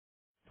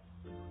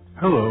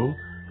Hello,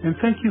 and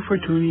thank you for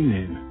tuning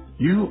in.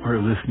 You are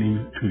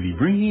listening to the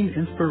Bringing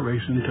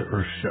Inspiration to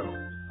Earth show.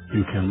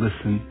 You can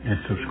listen and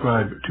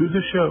subscribe to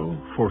the show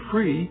for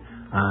free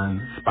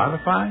on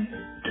Spotify,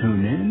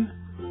 TuneIn,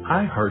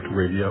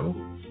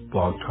 iHeartRadio,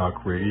 Blog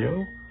Talk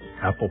Radio,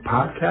 Apple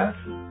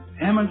Podcasts,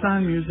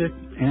 Amazon Music,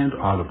 and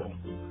Audible.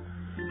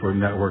 For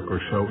network or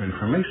show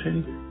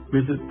information,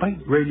 visit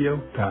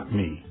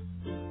biteradio.me.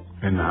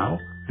 And now,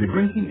 the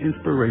Bringing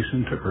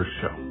Inspiration to Earth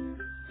show.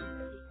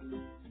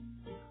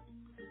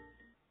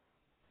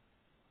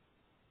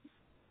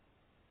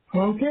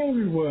 Okay,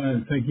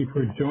 everyone. Thank you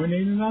for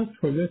joining us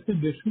for this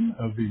edition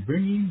of the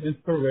Bringing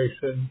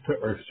Inspiration to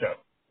Earth show.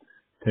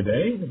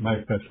 Today,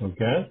 my special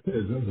guest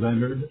is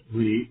Leonard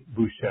Lee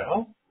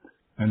Buschel,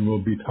 and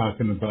we'll be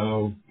talking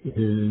about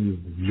his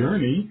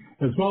journey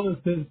as well as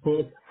his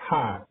book,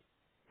 High,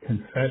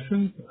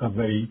 Confessions of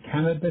a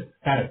Cannabis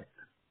Addict.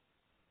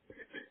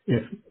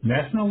 If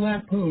National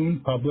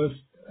Lampoon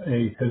published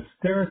a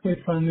hysterically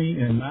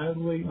funny and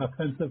mildly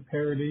offensive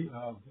parody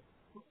of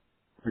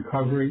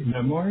recovery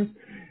memoirs,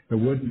 it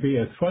wouldn't be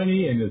as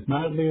funny and as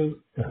mildly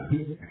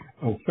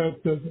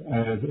offensive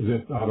as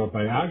this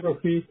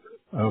autobiography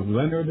of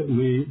Leonard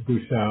Lee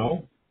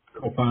Buschel,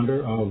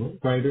 co-founder of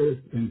Writers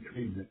in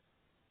Treatment.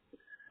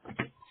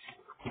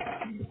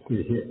 Let's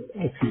see here.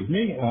 Excuse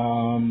me.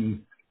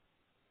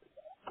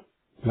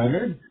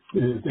 Leonard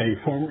is a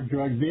former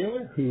drug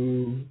dealer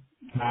who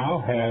now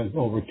has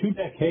over 2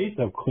 decades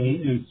of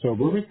clean and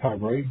sober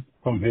recovery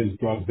from his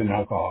drugs and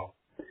alcohol.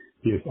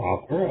 He is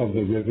author of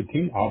the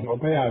riveting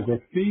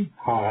autobiography,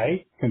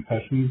 High,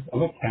 Confessions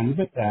of a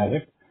Cannabis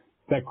Addict,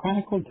 that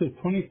chronicles his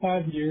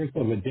 25 years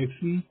of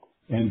addiction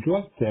and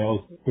drug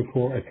sales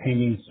before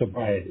attaining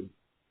sobriety.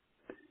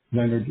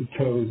 Leonard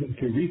chose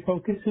to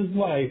refocus his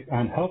life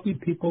on helping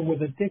people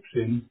with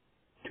addiction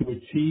to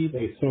achieve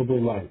a sober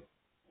life.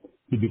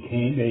 He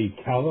became a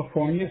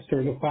California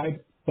certified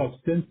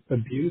substance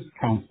abuse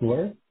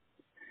counselor.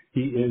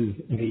 He is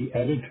the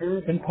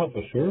editor and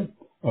publisher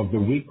of the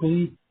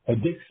weekly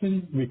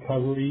Addiction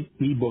Recovery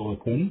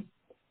e-Bulletin,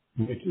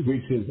 which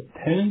reaches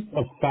tens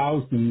of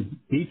thousands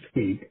each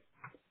week,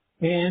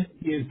 and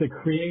he is the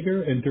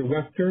creator and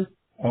director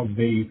of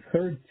the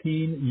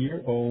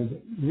 13-year-old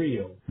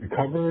Real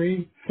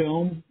Recovery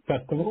Film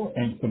Festival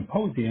and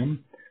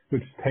Symposium,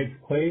 which takes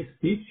place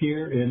each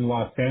year in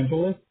Los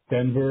Angeles,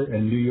 Denver,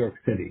 and New York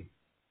City.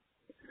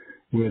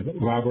 With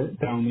Robert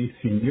Downey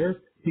Sr.,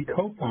 he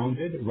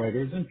co-founded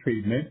Writers in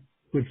Treatment,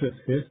 which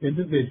assists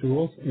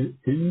individuals in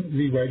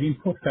the writing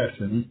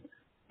profession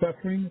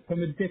suffering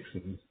from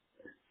addictions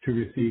to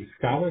receive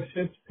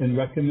scholarships and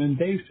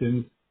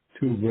recommendations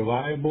to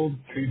reliable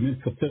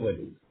treatment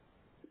facilities.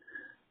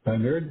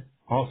 Leonard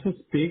also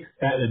speaks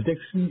at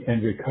addiction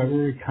and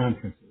recovery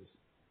conferences.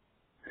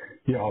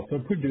 He also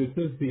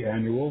produces the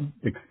annual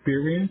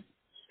Experience,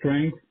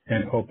 Strength,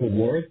 and Hope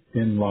Awards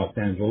in Los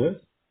Angeles.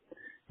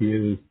 He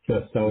has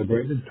just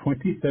celebrated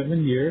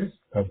 27 years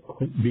of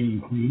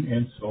being clean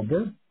and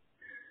sober.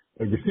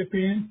 The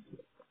recipients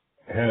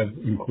have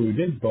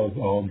included Buzz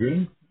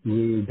Aldrin,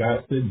 Lou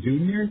Gossett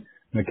Jr.,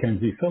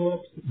 Mackenzie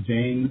Phillips,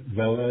 Jane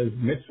Velez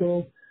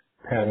Mitchell,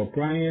 Pat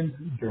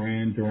O'Brien,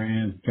 Duran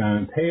Duran's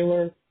John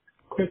Taylor,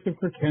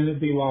 Christopher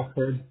Kennedy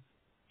Lawford,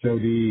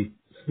 Jody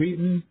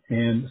Sweeten,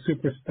 and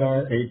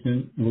superstar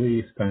agent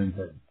Lee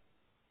Steinberg.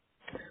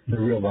 The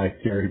real-life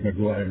Jerry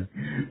Maguire.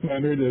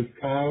 Leonard is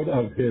proud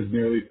of his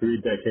nearly 3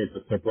 decades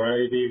of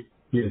sobriety.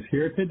 He is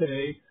here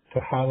today to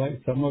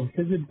highlight some of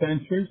his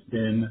adventures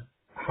in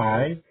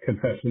High,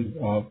 Confessions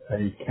of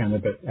a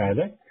Cannabis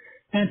Addict,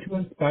 and to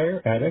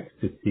inspire addicts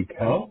to seek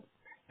help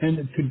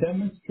and to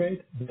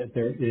demonstrate that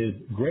there is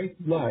great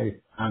life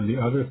on the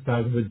other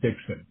side of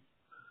addiction.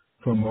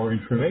 For more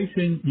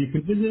information, you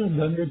can visit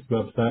Leonard's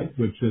website,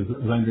 which is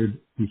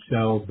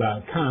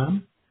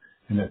leonardbuschel.com,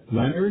 and that's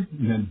Leonard,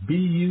 and then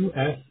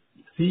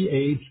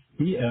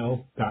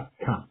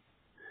BUSCHEL.com.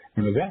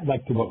 And with that, I'd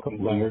like to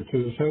welcome Leonard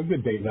to the show.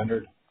 Good day,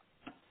 Leonard.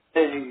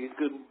 Hey,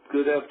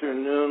 good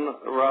afternoon,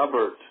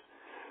 Robert.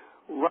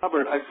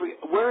 Robert,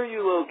 where are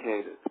you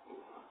located?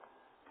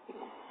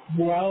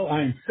 Well,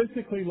 I'm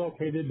physically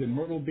located in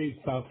Myrtle Beach,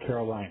 South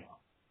Carolina.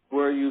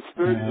 Where are you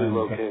spiritually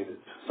located?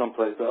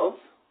 Someplace else?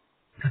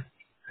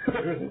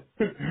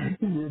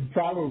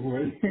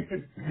 Probably.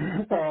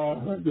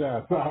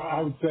 Yeah, so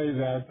I would say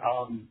that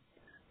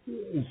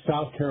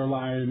South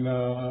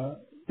Carolina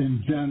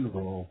in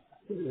general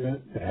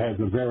has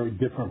a very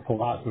different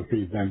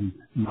philosophy than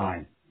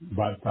mine.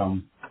 But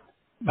I'm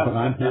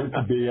here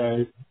to be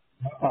a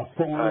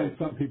thorn in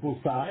some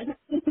people's side,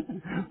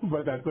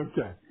 but that's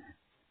okay.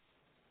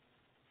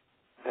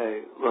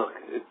 Hey, look,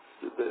 it's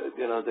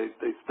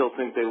they still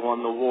think they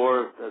won the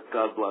war.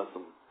 God bless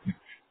them.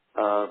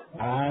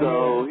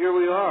 So here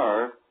we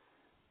are.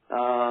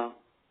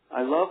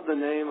 I love the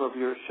name of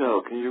your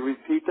show. Can you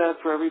repeat that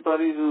for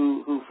everybody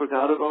who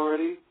forgot it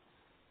already?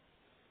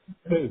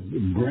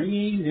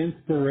 Bringing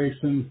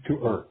Inspiration to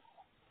Earth.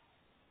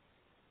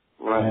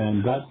 Right.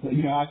 And that's,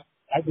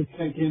 I would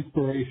think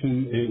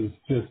inspiration is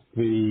just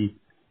the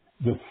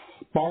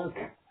spark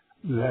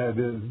that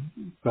is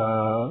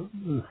the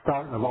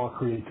start of all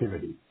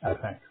creativity, I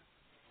think.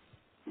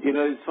 You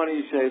know, it's funny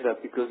you say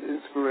that because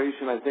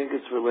inspiration, I think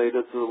it's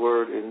related to the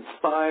word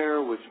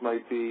inspire, which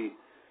might be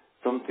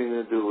something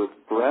to do with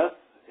breath,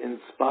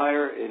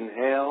 inspire,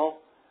 inhale.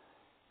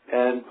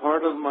 And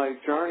part of my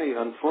journey,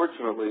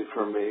 unfortunately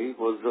for me,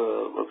 was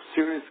a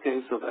serious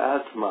case of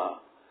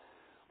asthma,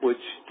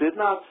 which did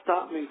not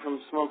stop me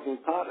from smoking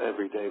pot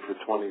every day for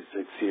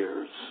 26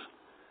 years.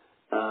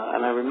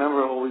 And I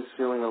remember always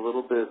feeling a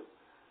little bit,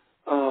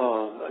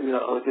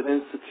 like an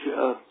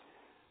insecure,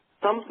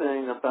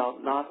 something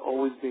about not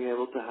always being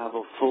able to have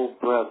a full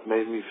breath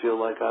made me feel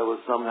like I was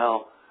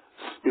somehow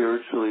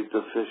spiritually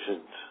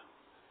deficient.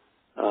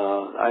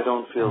 I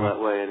don't feel that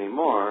way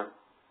anymore,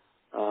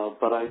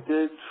 but I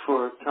did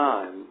for a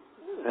time,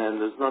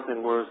 and there's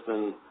nothing worse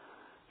than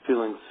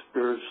feeling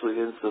spiritually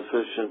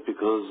insufficient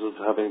because of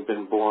having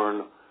been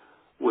born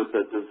with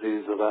the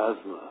disease of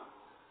asthma.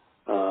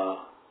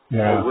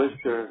 I wish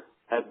there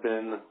had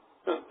been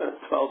a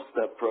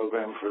 12-step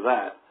program for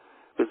that.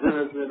 But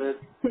isn't it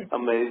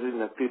amazing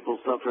that people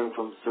suffering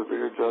from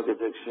severe drug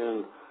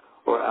addiction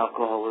or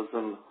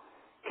alcoholism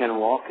can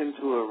walk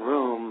into a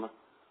room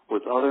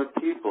with other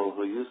people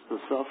who used to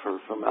suffer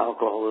from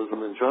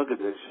alcoholism and drug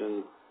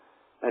addiction,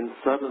 and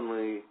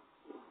suddenly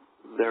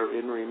they're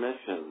in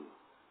remission?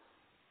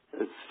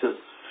 It's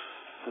just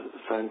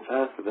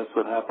fantastic. That's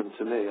what happened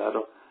to me. I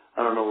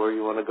don't know where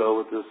you want to go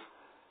with this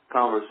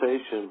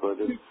conversation, but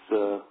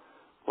it's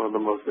one of the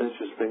most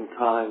interesting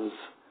times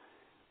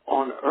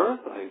on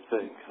Earth, I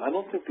think. I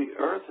don't think the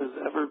Earth has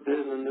ever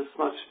been in this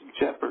much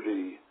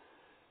jeopardy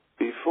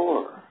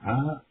before.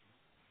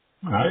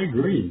 I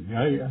agree.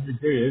 I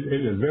agree.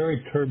 It is very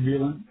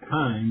turbulent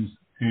times,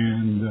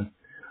 and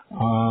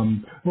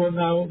well,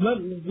 now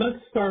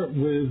let's start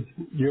with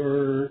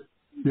your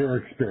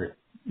experience.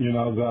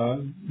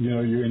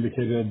 You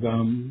indicated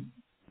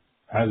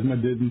asthma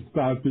didn't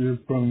stop you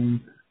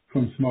from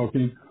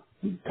smoking.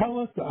 Tell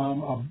us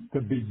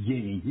the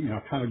beginning.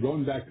 Kind of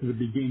going back to the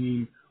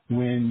beginning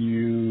when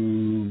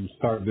you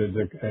started.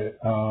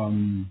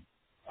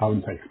 I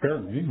wouldn't say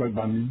experimenting, but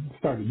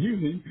started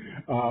using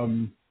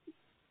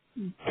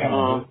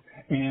cannabis,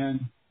 and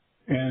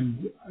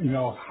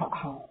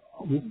how,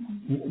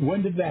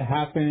 when did that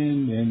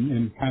happen,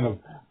 and kind of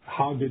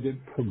how did it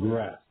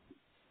progress?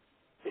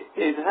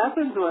 It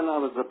happened when I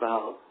was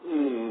about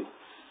 17,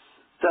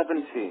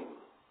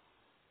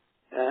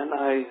 and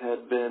I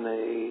had been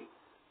a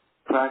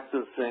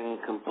practicing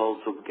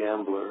compulsive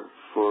gambler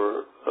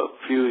for a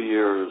few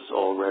years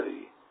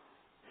already.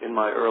 In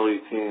my early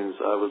teens,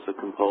 I was a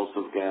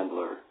compulsive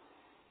gambler,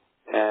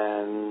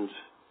 and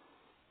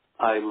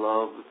I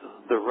loved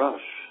the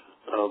rush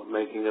of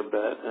making a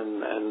bet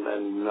and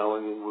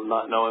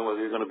not knowing whether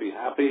you're going to be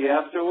happy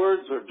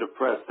afterwards or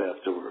depressed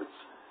afterwards.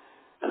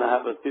 And I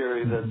have a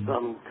theory that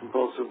some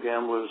compulsive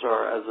gamblers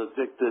are as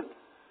addicted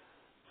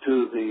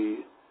to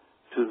the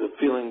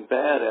feeling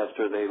bad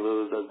after they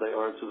lose as they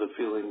are to the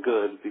feeling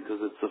good, because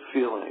it's a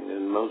feeling,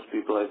 and most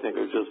people, I think,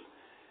 are just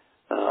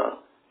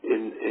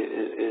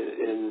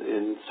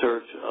in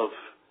search of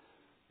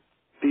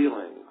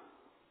feeling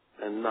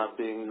and not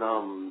being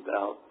numbed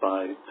out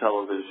by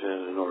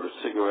television or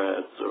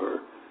cigarettes or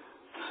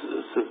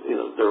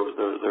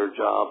their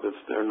job if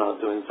they're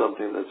not doing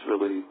something that's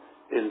really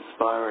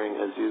inspiring,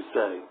 as you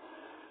say.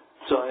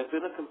 So I had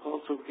been a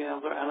compulsive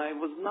gambler, and I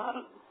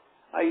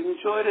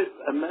enjoyed it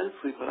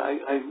immensely, but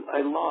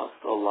I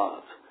lost a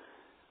lot.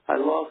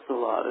 And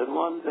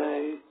one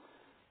day,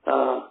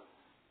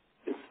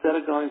 instead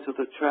of going to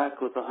the track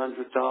with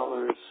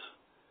 $100,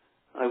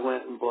 I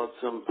went and bought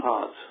some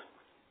pot,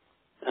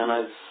 and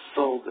I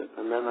sold it.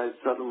 And then I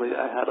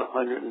had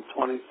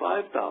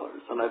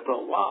 $125, and I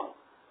thought, wow,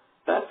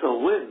 that's a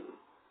win.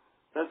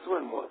 That's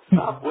when what?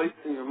 Stop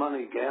wasting your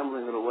money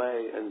gambling it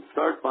away and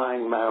start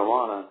buying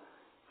marijuana,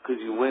 because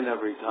you win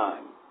every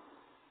time.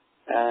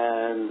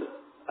 And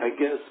I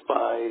guess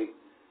by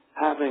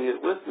having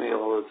it with me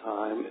all the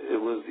time,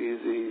 it was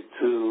easy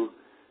to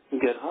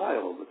get high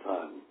all the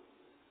time,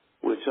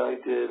 which I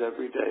did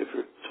every day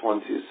for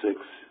 26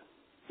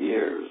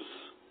 years.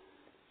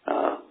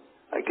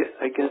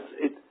 I guess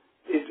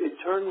it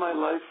turned my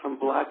life from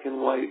black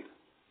and white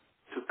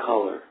to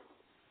color.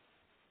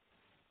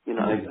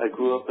 I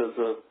grew up as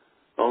a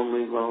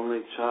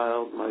lonely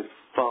child. My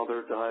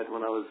father died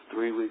when I was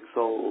 3 weeks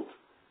old.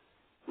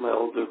 My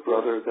older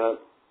brother got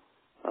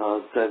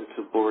sent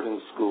to boarding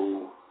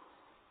school,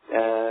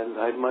 and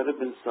I might have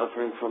been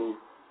suffering from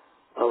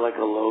like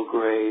a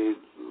low-grade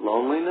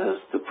loneliness,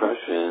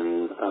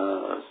 depression,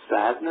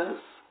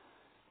 sadness,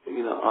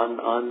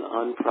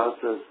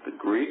 unprocessed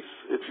grief,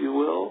 if you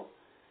will,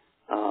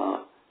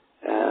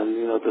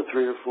 and the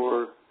 3 or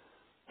 4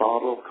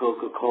 bottled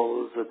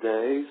Coca-Colas a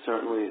day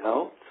certainly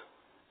helped,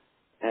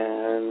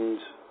 and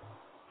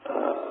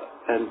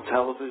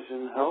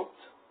television helped.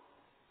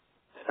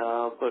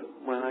 But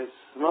when I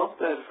smoked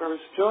that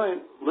first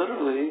joint,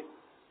 literally,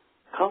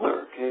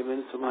 color came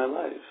into my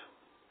life.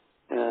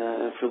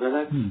 And for the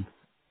next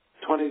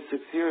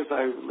 26 years,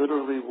 I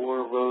literally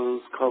wore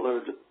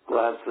rose-colored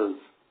glasses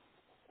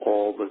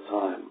the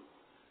time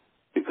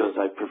because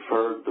I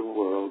preferred the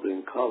world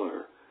in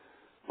color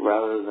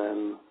rather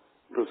than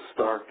the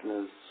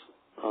starkness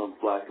of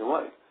black and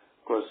white.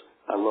 Of course,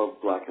 I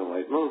love black and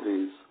white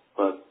movies,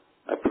 but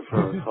I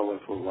prefer a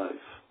colorful life.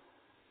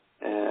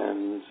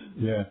 And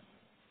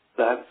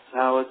that's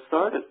how it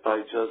started,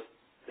 by just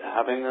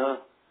having a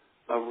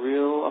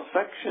real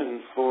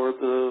affection for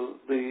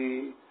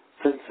the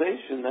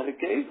sensation that it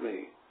gave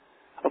me.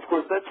 Of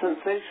course, that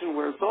sensation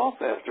wears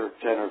off after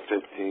 10 or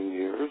 15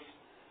 years,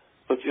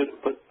 but you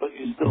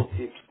still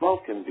keep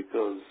smoking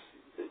because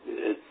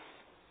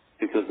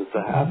it's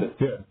a habit,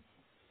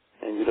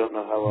 and you don't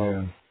know how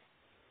else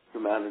to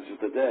manage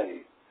the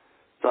day.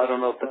 So I don't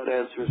know if that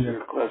answers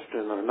your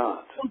question or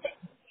not.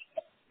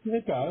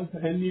 It does,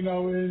 and it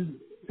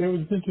was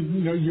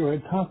interesting. You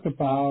had talked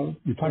about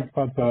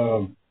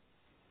the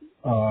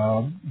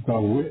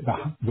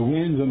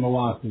wins and the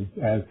losses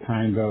as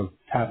kind of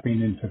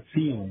tapping into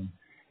feeling,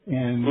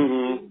 and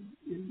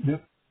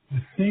it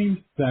seems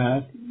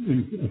that,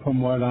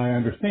 from what I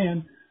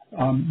understand,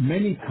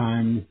 many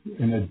times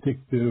an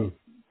addictive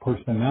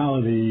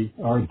personality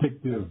or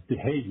addictive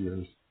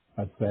behaviors,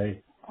 let's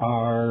say,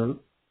 are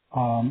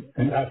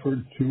an effort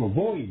to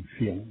avoid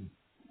feeling.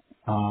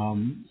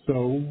 So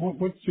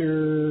what's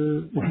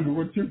your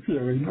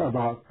feeling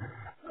about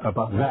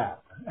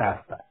that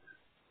aspect?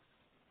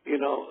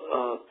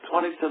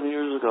 27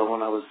 years ago,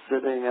 when I was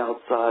sitting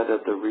outside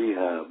at the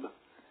rehab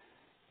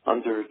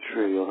under a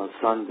tree on a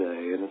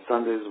Sunday, and the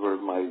Sundays were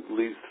my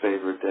least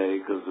favorite day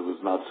because there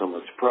was not so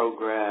much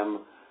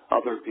program.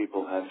 Other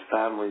people had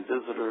family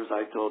visitors.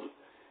 I told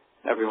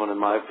everyone in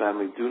my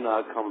family, do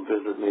not come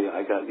visit me.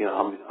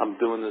 I'm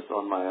doing this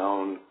on my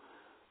own.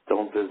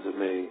 Don't visit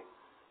me.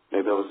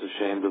 Maybe I was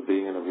ashamed of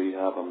being in a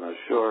rehab. I'm not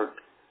sure.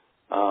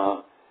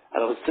 And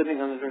I was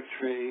sitting under a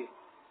tree,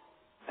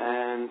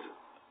 and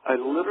I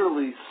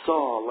literally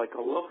saw, like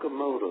a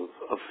locomotive,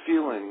 a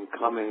feeling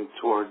coming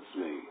towards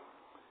me.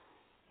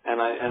 And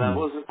I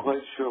wasn't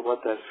quite sure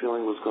what that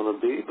feeling was going to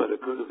be, but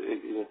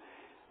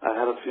I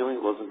had a feeling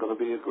it wasn't going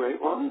to be a great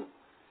one.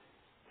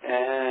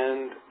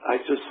 And I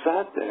just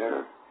sat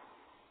there,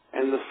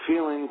 and the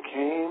feeling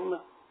came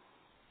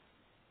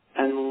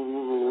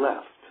and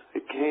left.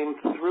 It came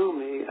through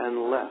me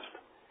and left.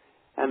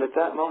 And at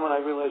that moment I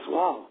realized,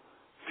 wow,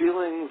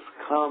 feelings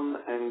come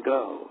and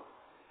go.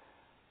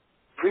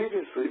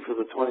 Previously, for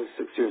the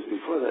 26 years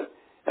before that,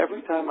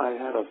 every time I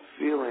had a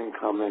feeling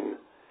coming,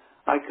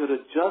 I could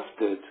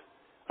adjust it,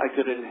 I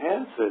could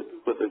enhance it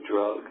with a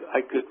drug,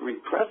 I could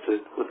repress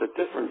it with a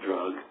different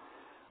drug.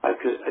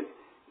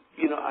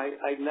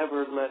 I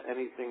never let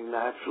anything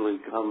naturally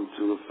come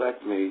to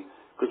affect me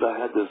because I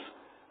had this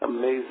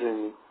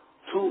amazing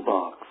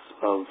toolbox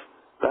of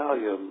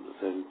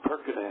Valiums and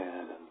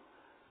Percodan and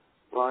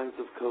lines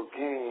of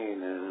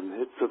cocaine and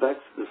hits of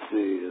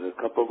ecstasy and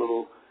a couple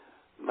little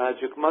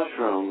magic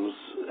mushrooms,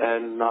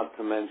 and not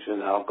to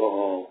mention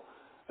alcohol,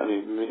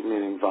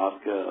 meaning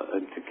vodka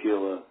and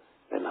tequila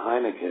and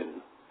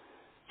Heineken.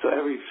 So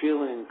every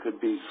feeling could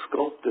be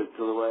sculpted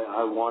to the way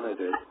I wanted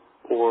it,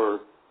 or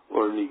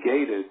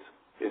negated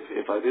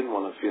if I didn't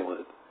want to feel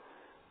it.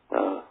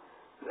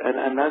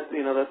 And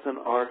that's an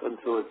art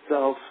unto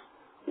itself,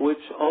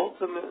 which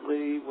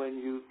ultimately, when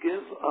you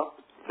give up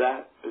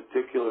that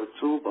particular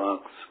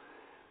toolbox,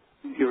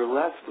 you're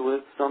left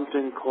with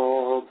something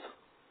called,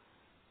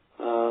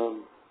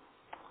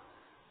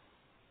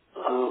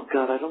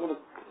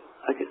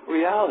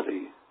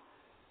 reality.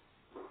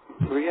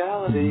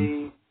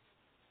 Reality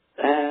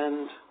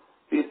and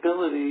the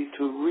ability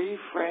to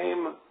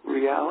reframe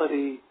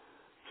reality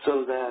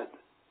so that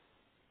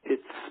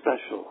it's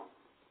special.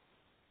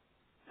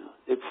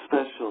 It's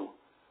special.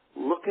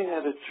 Looking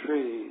at a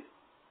tree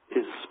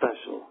is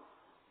special.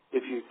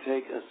 If you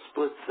take a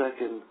split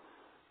second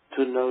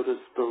to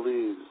notice the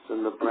leaves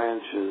and the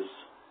branches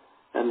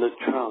and the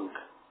trunk,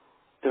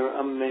 they're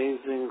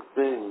amazing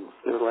things.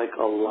 They're like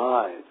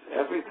alive.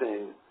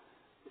 Everything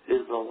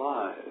is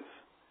alive.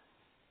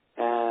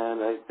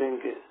 And I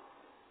think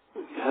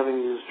having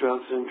used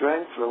drugs and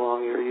drank for a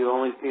long year, the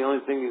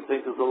only thing you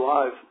think is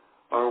alive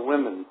are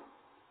women,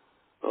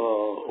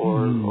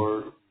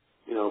 or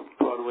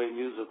Broadway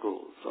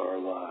musicals are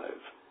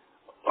alive,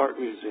 art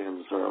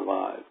museums are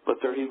alive, but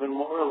they're even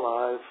more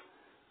alive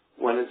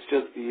when it's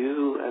just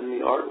you and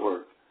the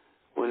artwork,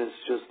 when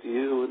it's just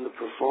you and the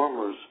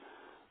performers,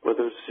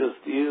 whether it's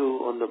just you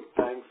on the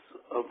banks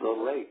of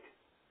the lake,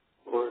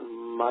 or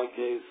in my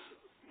case,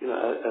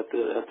 at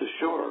the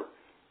shore,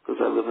 because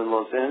I live in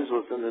Los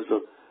Angeles and there's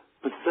a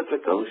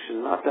Pacific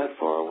Ocean not that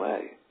far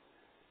away,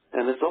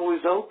 and it's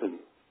always open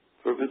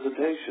for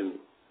visitation,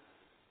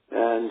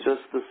 and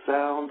just the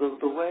sound of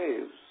the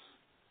waves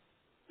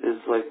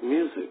is like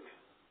music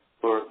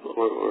or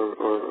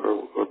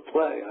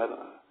play. I don't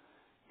know.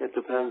 It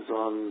depends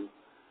on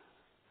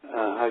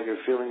how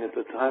you're feeling at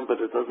the time, but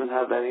it doesn't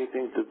have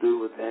anything to do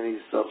with any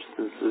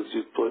substances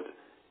you put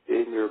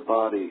in your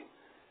body.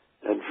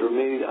 And for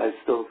me, I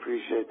still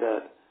appreciate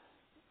that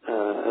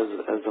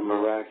as a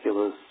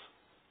miraculous,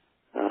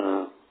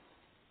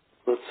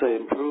 let's say,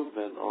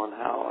 improvement on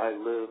how I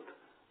lived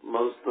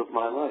most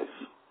my life.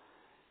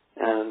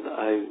 And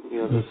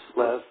this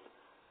last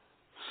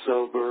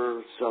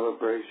sober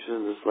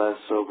celebration, this last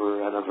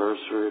sober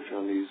anniversary, if you're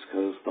on the East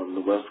Coast, on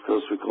the West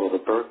Coast we call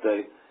it a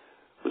birthday,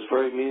 was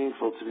very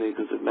meaningful to me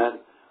because it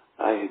meant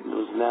I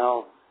was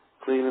now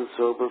clean and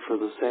sober for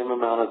the same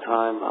amount of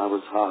time I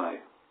was high.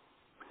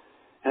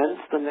 Hence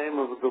the name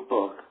of the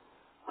book,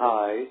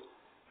 High,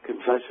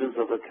 Confessions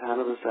of a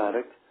Cannabis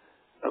Addict,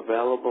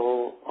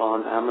 available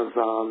on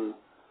Amazon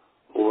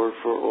or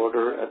for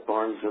order at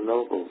Barnes &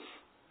 Nobles.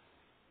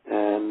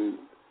 And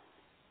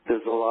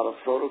there's a lot of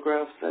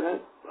photographs in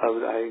it.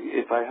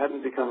 If I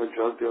hadn't become a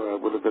drug dealer, I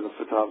would have been a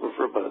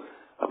photographer, but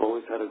I've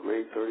always had a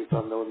great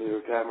 35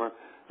 millimeter camera.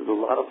 There's a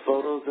lot of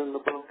photos in the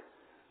book.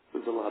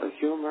 There's a lot of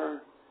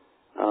humor.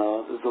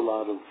 There's a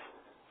lot of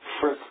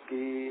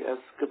frisky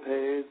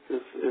escapades,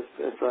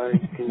 if I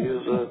can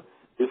use a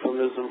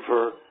euphemism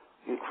for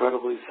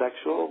incredibly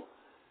sexual.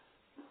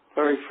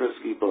 Very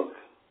frisky book.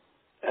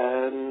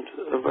 And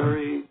a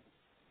very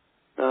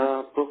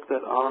book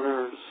that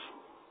honors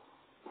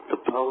the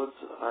poets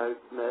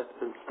I've met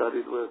and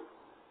studied with,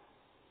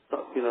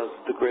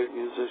 the great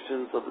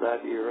musicians of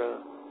that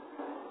era.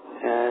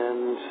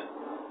 And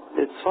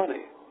it's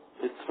funny.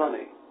 It's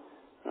funny.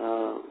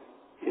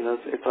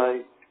 If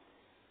I,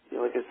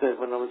 like I said,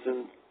 when I was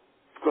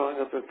growing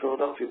up in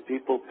Philadelphia,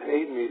 people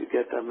paid me to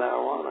get their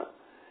marijuana.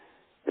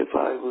 If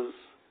I was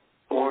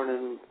born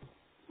in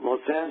Los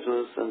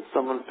Angeles and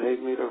someone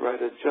paid me to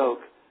write a joke,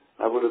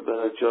 I would have been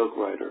a joke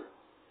writer.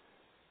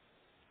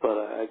 But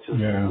I just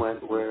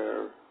went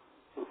where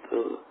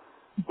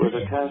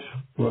the cash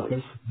was.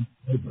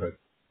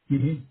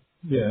 Mm-hmm.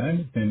 Yeah, I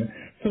understand that.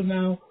 So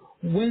now,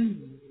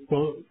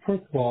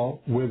 first of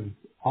all, with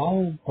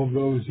all of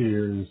those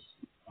years,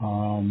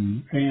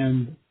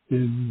 and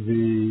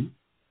in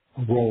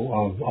the role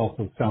of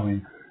also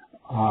selling,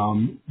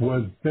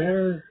 was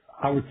there,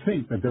 I would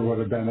think that there would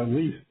have been at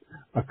least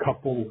a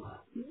couple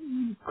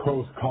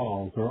close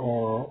calls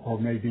or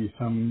maybe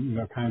some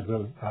kinds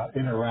of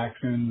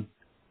interactions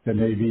that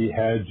maybe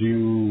had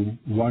you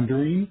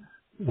wondering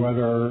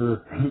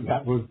whether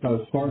that was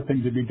the smart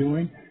thing to be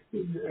doing.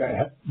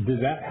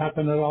 Did that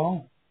happen at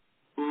all?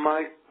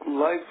 My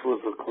life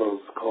was a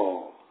close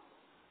call.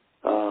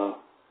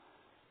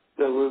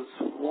 There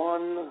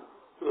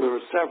were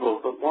several,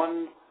 but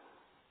one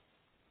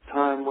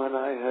time when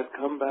I had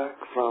come back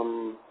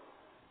from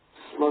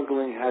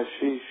smuggling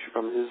hashish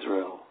from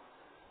Israel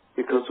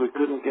because we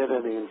couldn't get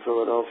any in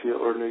Philadelphia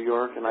or New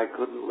York, and I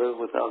couldn't live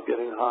without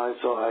getting high,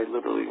 so I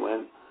literally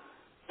went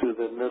to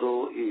the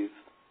Middle East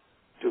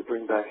to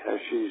bring back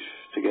hashish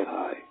to get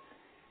high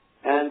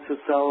and to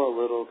sell a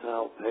little to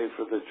help pay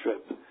for the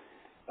trip.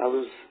 I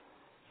was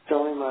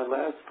selling my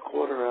last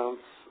quarter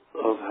ounce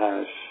of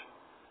hash,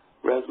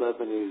 red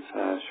Lebanese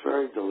hash,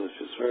 very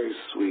delicious, very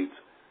sweet,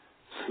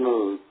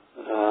 smooth.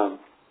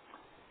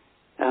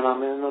 And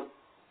I'm in the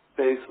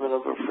basement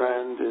of a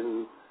friend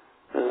in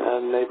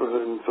a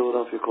neighborhood in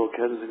Philadelphia called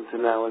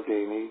Kensington,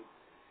 Allegheny,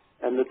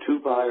 and the two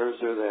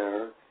buyers are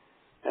there,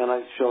 and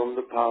I show them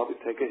the pot, we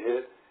take a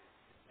hit,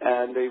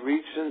 and they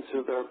reach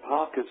into their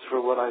pockets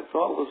for what I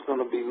thought was going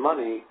to be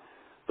money,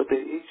 but they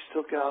each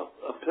took out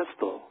a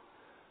pistol.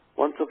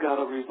 One took out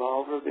a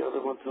revolver, the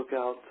other one took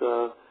out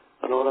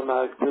an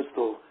automatic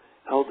pistol,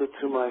 held it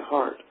to my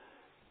heart.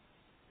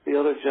 The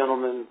other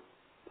gentleman,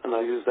 and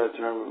I use that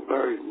term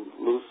very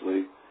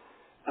loosely,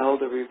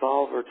 held a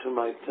revolver to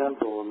my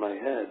temple and my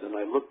head, and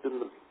I looked in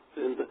the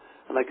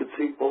and I could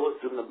see bullets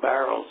in the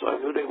barrel, so I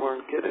knew they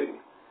weren't kidding.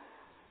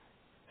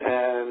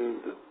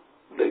 And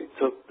they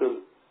took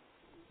the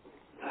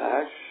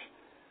hash,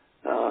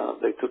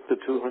 they took the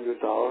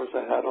 $200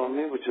 I had on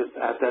me, which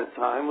at that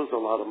time was a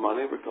lot of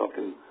money. We're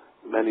talking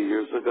many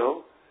years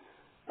ago.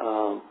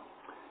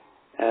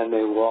 And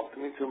they walked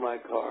me to my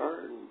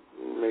car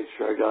and made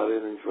sure I got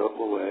in and drove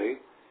away.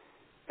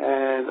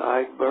 And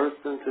I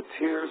burst into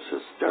tears,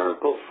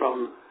 hysterical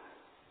from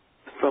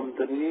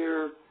the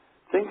near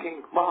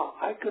thinking, wow,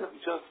 I could have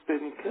just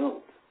been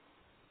killed.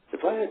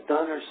 If I had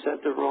done or said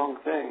the wrong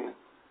thing,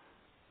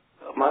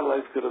 my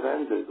life could have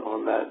ended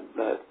on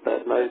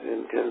that night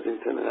in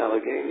Kensington and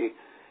Allegheny.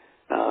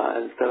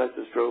 Instead, I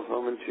just drove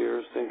home in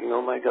tears thinking,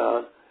 oh, my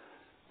God,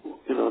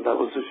 that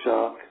was a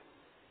shock.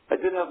 I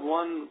did have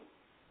one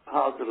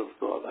positive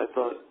thought. I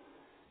thought,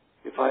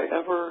 if I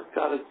ever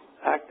got an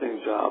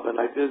acting job, and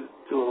I did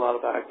do a lot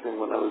of acting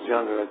when I was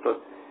younger, I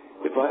thought,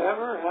 if I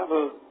ever have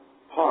a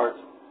part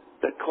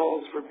that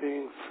calls for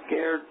being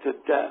scared to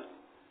death,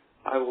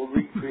 I will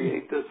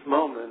recreate this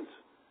moment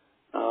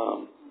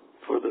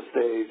for the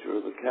stage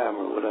or the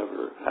camera,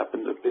 whatever it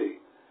happened to be.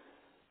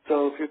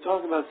 So if you're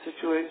talking about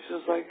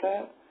situations like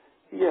that,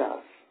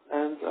 yes.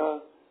 And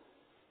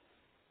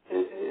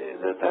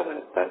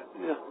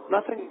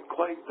nothing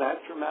quite that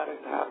dramatic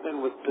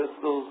happened with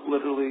pistols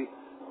literally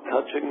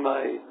touching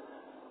my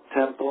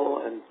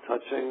temple and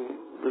touching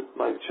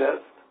my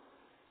chest.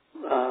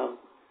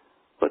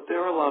 But there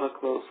were a lot of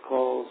close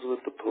calls with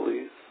the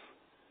police.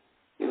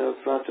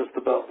 It's not just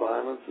about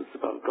violence. It's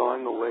about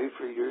going away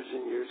for years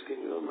and years.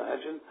 Can you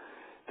imagine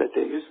that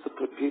they used to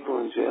put people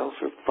in jail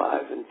for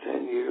 5 and in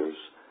 10 years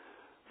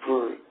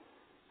for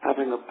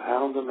having a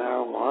pound of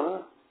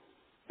marijuana.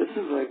 This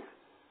is like,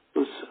 it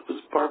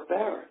was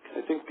barbaric.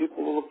 I think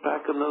people will look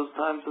back in those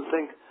times and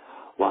think,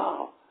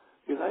 wow,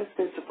 the United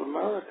States of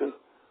America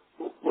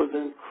was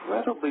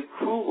incredibly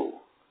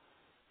cruel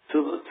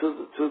to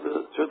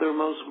their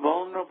most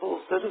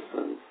vulnerable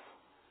citizens.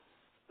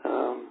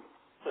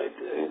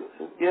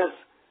 Yes,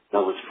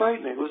 no, it was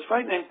frightening. It was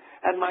frightening,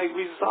 and my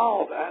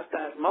resolve at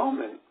that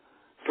moment,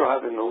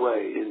 driving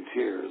away in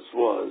tears,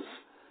 was,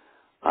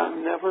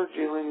 I'm never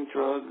dealing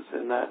drugs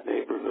in that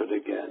neighborhood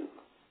again.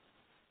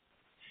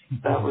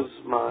 That was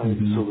my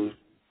solution.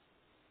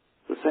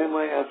 The same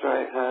way after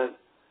I had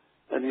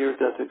a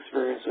near-death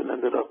experience and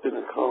ended up in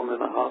a coma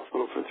in a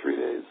hospital for 3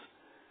 days,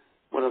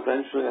 when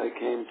eventually I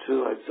came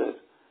to, I said,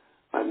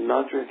 I'm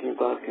not drinking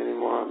vodka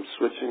anymore. I'm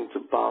switching to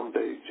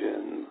Bombay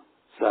Gin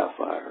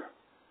Sapphire.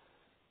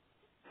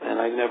 And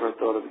I never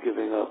thought of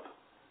giving up.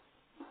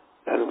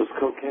 And it was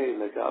cocaine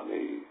that got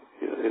me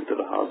into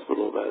the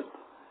hospital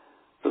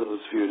for those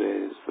few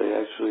days.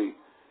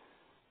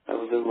 I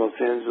was in Los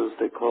Angeles.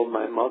 They called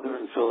my mother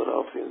in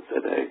Philadelphia and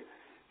said, hey,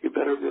 you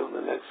better be on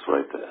the next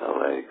flight to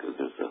L.A. because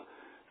there's a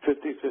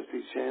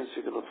 50-50 chance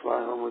you're going to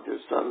fly home with your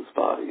son's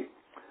body.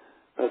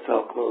 That's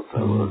how close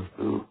I was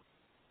to,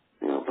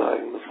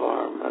 buying the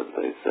farm, as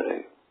they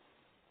say.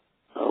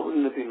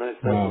 Wouldn't it be nice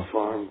to have a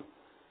farm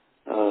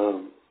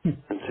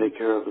and take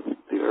care of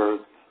the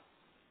earth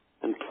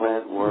and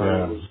plant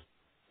worms?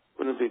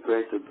 Wouldn't it be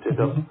great to dig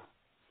up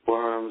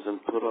worms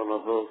and put on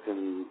a hook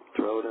and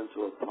throw it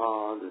into a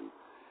pond and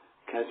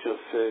catch a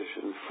fish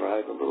and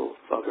fry the little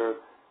fucker?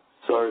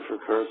 Sorry for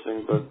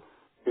cursing, but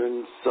here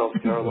in South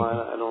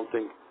Carolina, I don't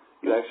think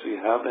you actually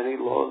have any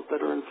laws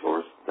that are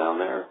enforced down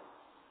there.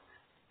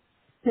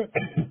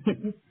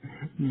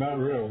 Not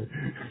really.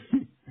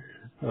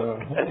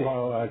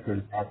 Well, I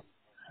could.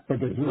 But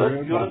there's you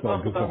want to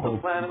talk about the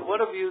planet? What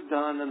have you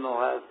done in the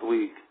last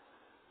week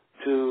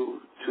to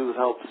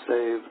help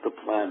save the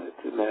planet,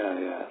 may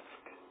I ask?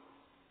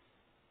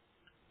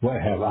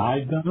 What have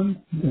I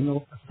done in the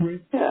last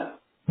week? Yeah.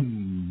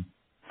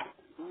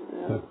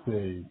 Let's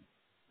see.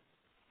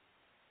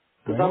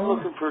 Because I'm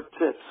looking for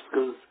tips,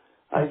 because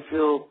I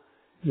feel,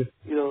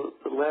 the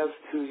last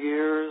 2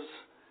 years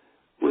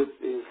with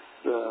this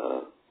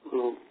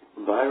little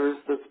virus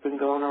that's been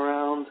going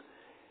around,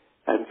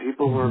 and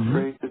people were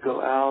afraid to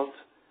go out,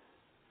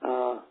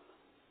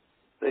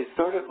 they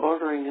started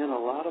ordering in a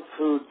lot of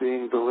food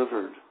being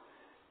delivered.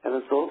 And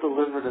it's all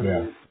delivered in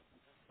these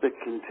big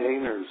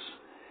containers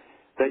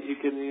that you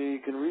can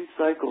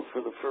recycle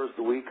for the first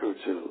week or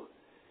two.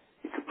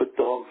 You could put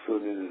dog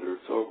food in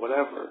it or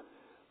whatever.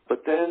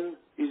 But then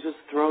you just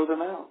throw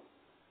them out.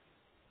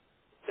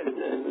 And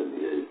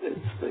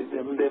it's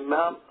the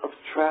amount of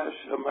trash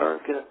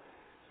America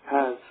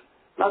has,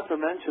 not to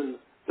mention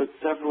the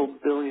several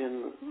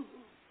billion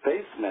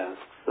face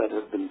masks that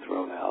have been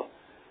thrown out.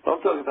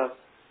 I'm talking about,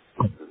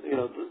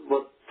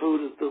 what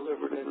food is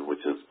delivered in, which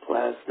is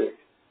plastic.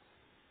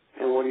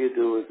 And what do you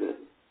do with it?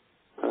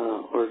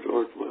 Or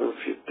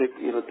if you pick,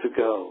 to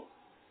go.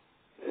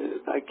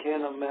 I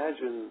can't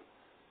imagine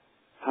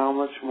how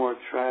much more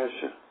trash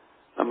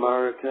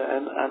America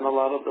and a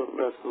lot of the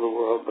rest of the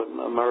world, but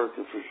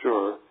America for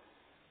sure,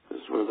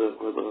 is we're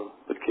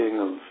the king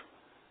of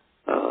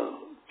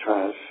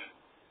trash.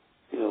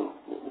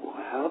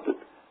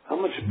 How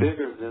much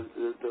bigger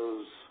did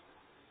those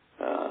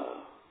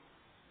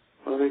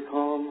what do they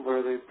call them?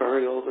 Where they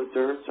bury all the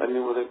dirt?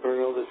 Where they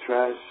bury all the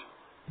trash?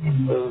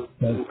 Those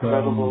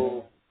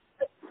incredible.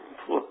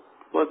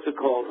 What's it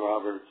called,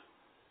 Robert?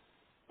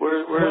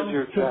 Where's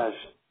your trash?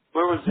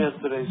 Where was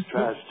yesterday's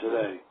trash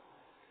today?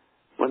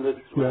 When the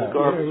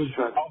garbage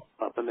truck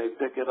up and they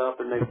pick it up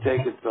and they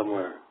take it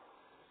somewhere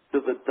to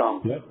the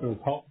dump. Yes, it was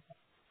called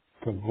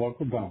the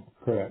local dump.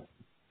 Correct.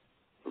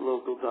 The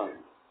local dump,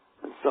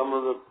 and some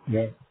of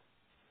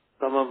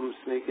them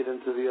sneak it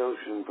into the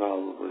ocean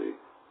probably.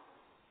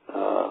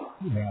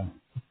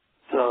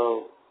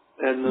 So,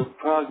 and the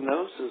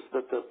prognosis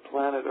that the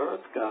planet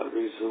Earth got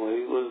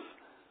recently was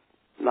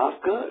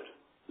not good.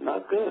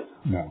 Not good.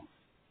 No.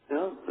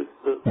 The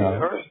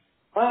Earth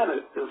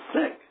planet is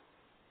sick.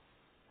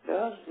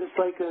 Yeah, it's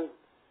like a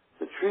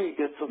tree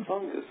gets a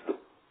fungus. The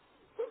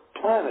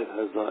planet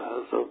is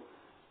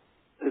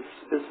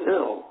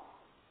ill.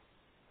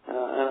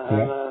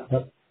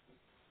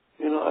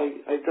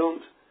 I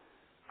don't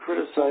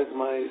criticize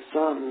my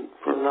son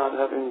for not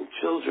having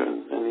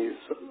children, and he's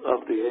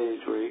of the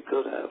age where he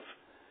could have,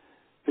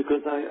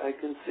 because I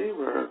can see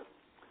where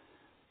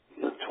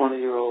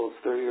 20-year-olds,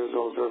 30 years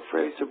old are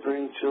afraid to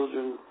bring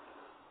children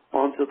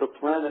onto the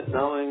planet,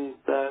 knowing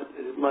that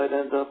it might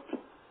end up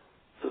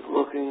just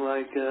looking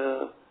like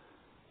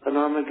an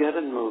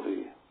Armageddon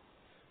movie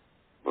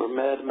or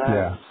Mad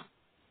Max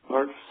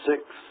Part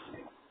 6.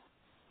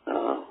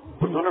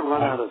 We're going to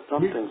run out of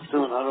something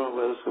soon. I don't know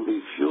whether it's going to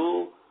be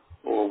fuel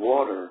or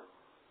water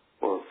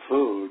or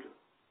food,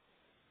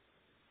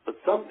 but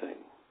something.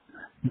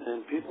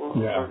 And people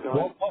are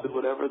going to do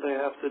whatever they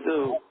have to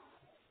do.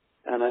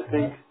 And I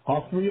think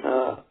all three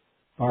are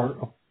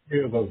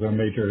three of those are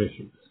major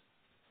issues.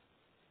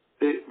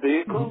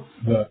 Vehicles?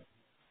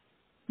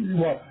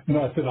 Well,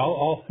 no, I said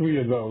all three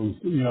of those.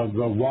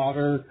 The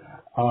water,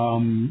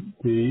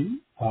 the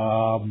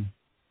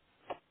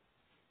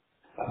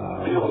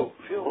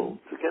Fuel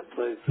to get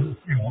places.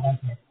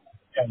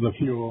 the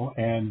fuel,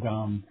 and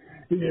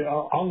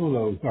all of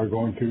those are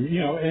going to,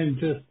 and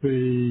just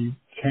the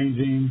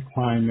changing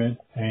climate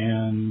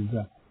and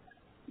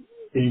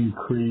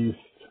increased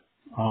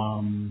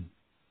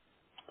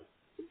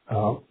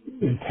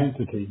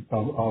intensity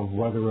of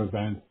weather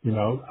events.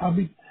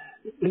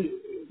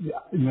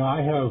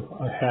 I have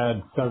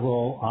had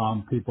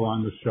several people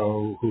on the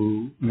show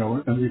who,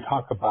 and we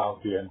talk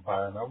about the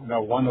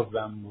environment. One of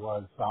them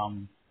was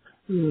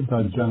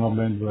the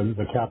gentleman,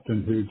 the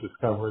captain who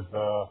discovered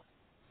the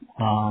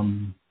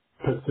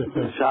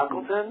Pacific.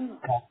 Shackleton?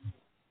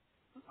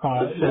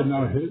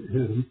 No,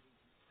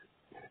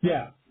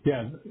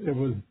 it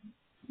was,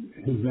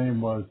 his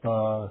name was,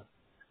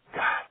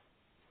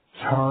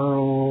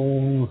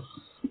 Charles,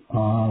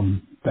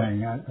 I'm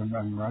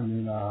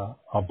running a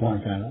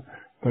blank on it.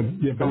 But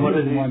he was the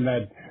one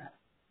that,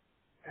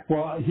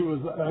 he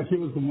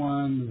was the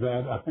one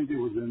that I think it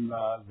was in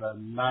the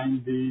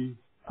 90s,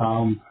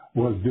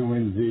 was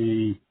doing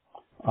the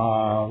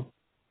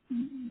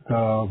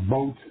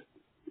boat,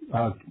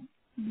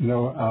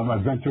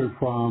 adventure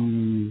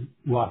from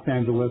Los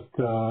Angeles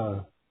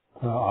to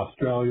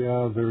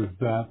Australia. There's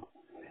that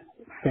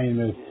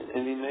famous.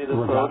 And he made a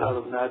boat out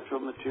of natural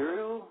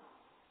material?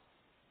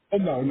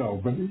 No,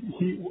 but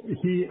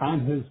he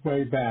on his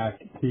way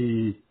back,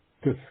 he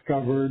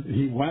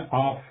went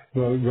off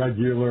the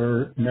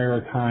regular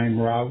maritime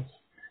routes,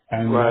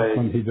 and that's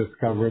when he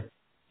discovered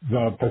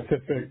the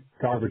Pacific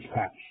garbage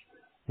patch,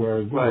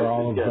 where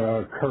all of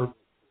the curves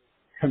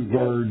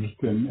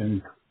converged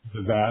and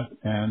that,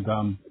 and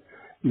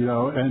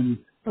and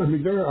I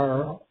mean there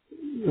are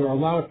a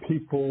lot of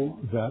people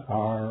that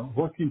are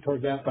working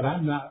toward that, but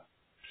I'm not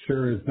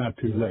sure it's not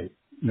too late,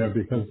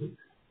 because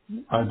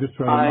I just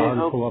read an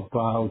article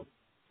about.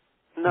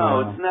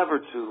 No, it's never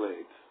too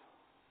late.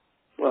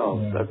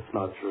 Well, that's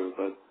not true,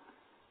 but.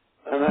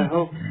 And I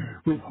hope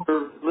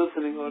your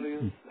listening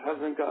audience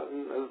hasn't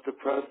gotten as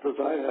depressed as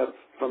I have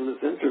from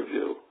this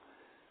interview.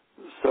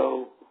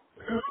 So,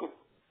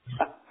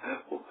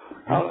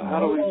 how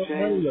do we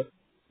change?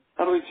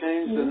 How do we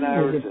change the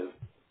narrative?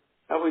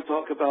 How do we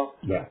talk about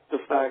the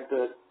fact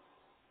that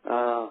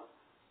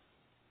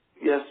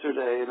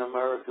yesterday in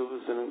America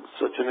was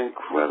such an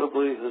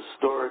incredibly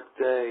historic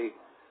day,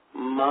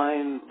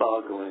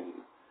 mind-boggling,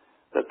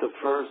 that the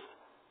first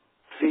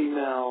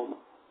female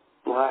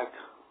black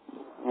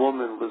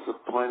woman was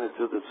appointed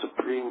to the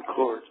Supreme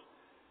Court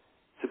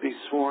to be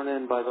sworn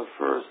in by the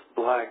first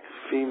black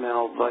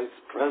female vice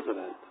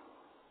president.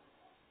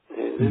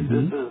 This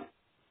is,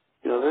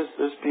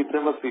 there's people.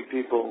 There must be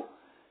people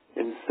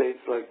in states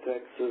like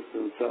Texas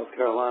and South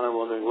Carolina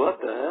wondering what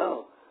the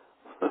hell.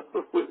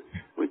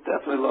 we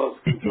definitely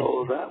lost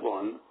control of that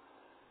one.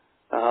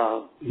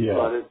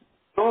 But it's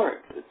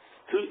historic.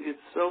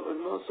 It's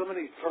so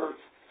many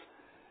firsts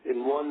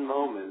in one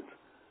moment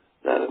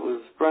that it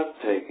was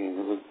breathtaking.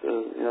 It was,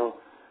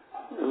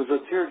 it was a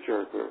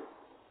tearjerker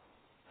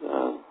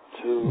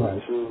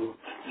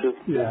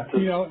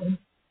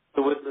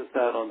to witness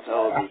that on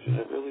television.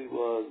 It really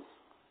was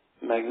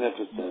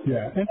magnificent.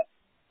 Yeah, and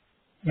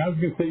I was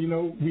going to say,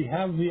 we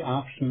have the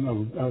option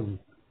of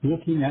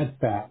looking at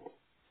that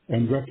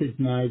and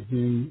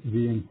recognizing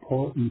the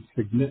important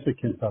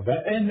significance of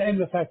that, and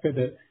the fact that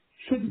it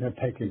shouldn't have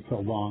taken so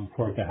long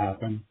for it to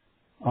happen.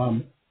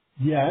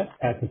 Yet,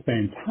 at the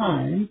same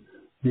time,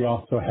 we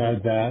also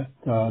had that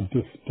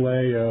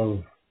display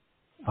of,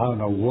 I don't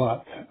know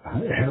what,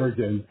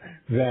 arrogance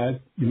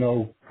that,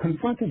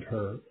 confronted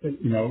her,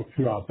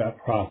 throughout that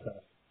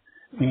process.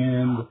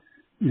 And,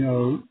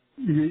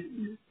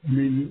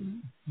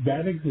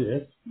 that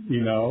exists,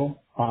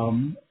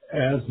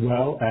 as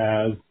well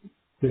as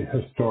the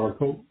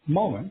historical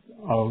moment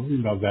of,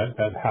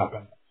 that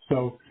happened.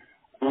 So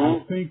I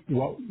think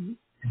what we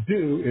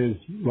do is,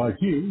 like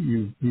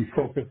you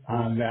focus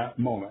on that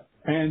moment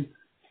and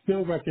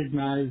still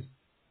recognize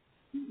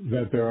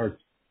that there are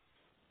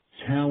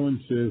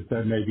challenges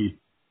that maybe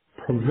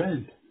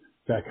prevent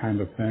that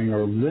kind of thing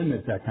or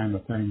limit that kind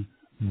of thing.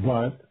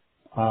 But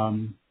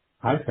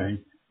I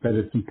think that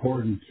it's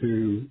important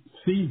to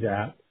see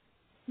that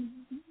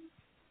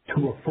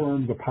to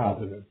affirm the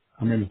positive.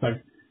 I mean, it's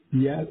like,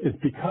 it's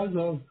because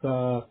of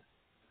the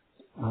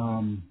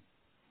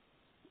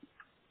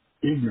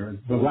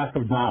ignorance, the lack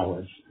of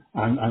knowledge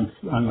on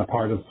the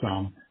part of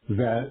some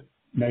that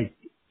make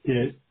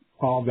it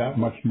all that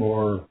much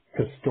more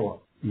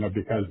historic,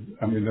 because,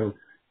 I mean,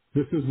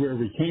 this is where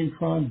we came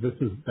from, this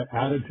is the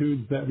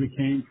attitudes that we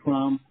came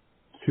from,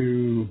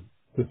 to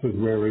this is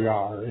where we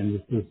are, and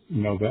this is,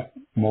 that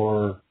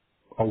more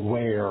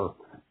aware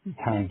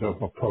kind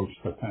of approach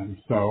to things.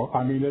 So,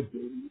 I mean,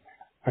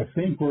 I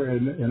think we're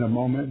in a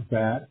moment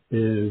that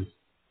is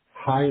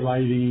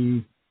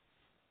highlighting,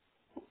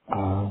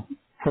 for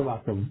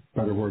lack of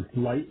better words,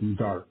 light and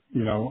dark.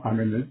 I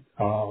mean,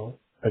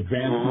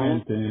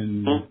 advancement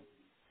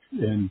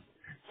in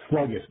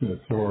sluggishness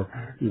or,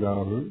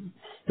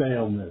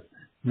 staleness.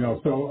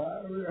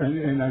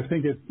 And I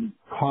think it's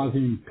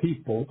causing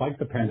people, like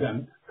the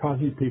pandemic,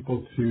 causing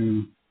people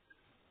to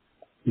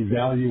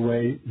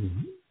evaluate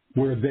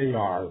where they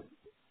are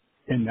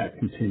in that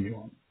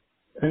continuum.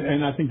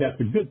 And I think that's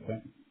a good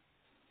thing.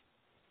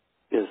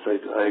 Yes,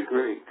 I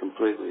agree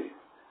completely.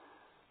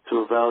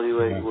 To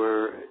evaluate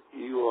where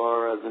you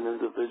are as an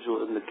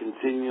individual in the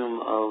continuum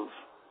of,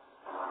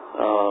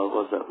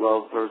 what's that,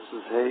 love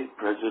versus hate,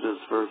 prejudice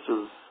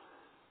versus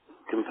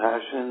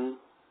compassion,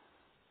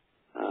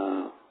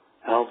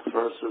 health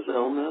versus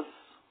illness,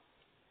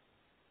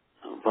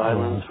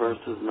 violence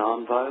versus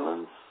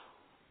nonviolence.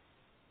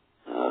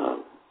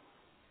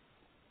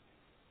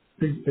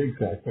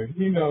 Exactly.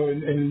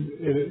 And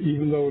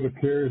even though it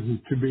appears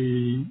to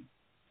be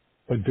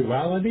a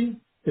duality,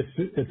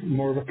 it's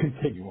more of a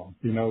continuum.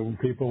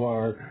 People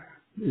are,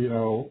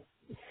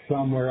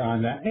 somewhere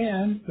on that.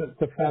 And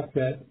the fact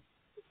that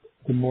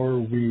the more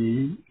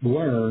we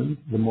learn,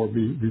 the more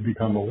we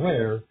become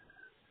aware,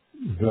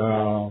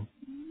 the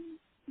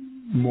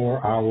more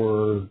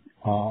our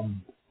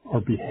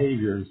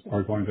behaviors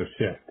are going to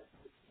shift,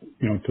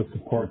 to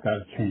support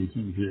that change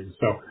in view.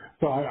 So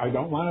I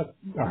don't want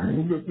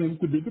them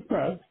to be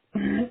depressed.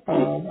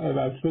 And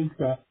I think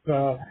that,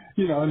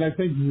 and I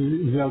think,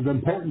 the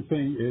important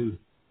thing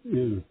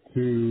is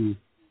to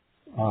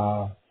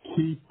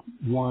keep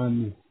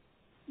one,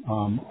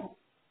 to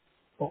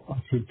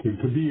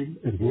be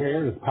as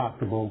aware as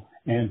possible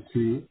and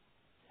to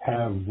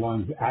have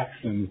one's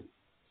actions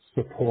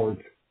support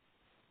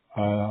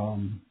a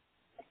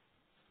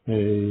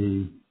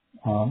new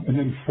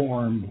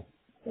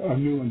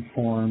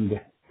informed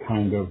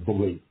kind of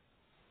belief.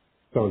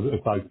 So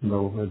it's like,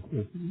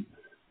 you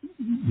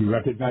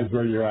recognize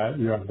where you're at.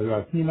 You're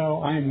like,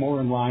 I am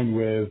more in line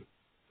with,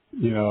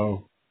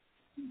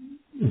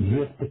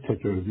 this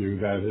particular view,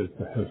 that it's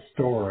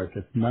historic,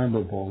 it's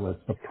memorable,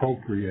 it's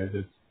appropriate,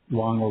 it's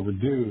long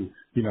overdue.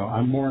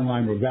 I'm more in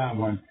line with that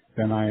one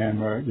than I am,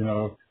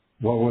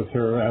 what was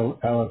her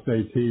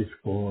LSAT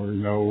score?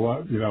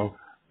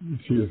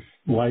 She's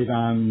light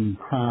on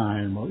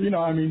crime, or,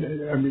 I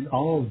mean,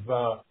 all of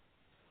the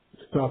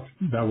stuff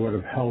that would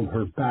have held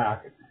her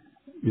back,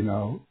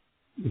 was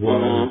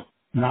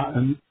not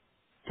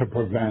to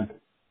prevent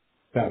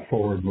that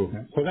forward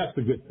movement. So that's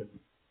a good thing.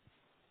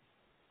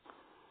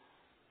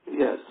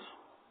 Yes.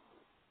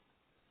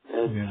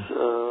 It's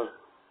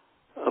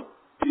a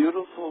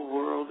beautiful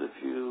world if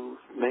you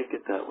make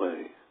it that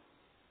way.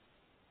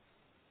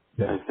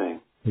 Yeah, I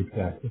think.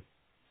 Exactly.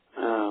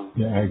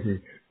 I agree.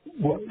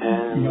 Well,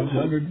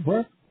 Leonard,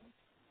 we're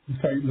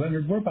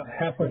about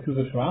halfway through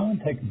the show. I want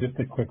to take just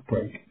a quick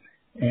break.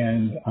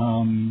 And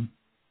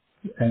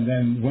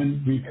then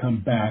when we come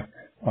back,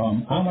 I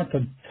want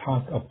to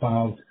talk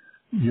about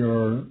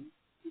the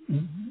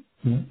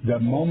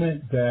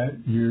moment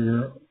that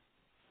your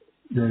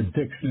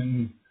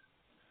addiction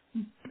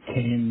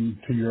came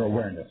to your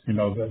awareness,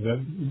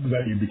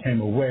 that you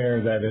became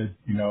aware that it's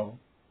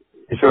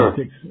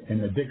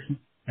an addiction,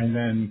 and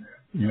then,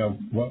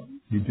 what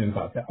you did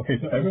about that. Okay,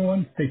 so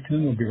everyone stay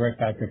tuned. We'll be right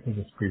back after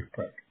this brief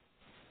break.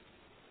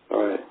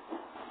 All right.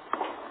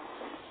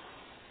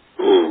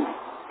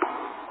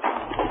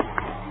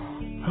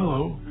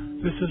 Hello,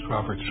 this is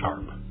Robert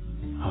Sharp.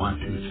 I want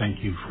to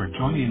thank you for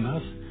joining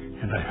us,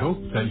 and I hope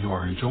that you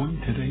are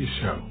enjoying today's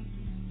show.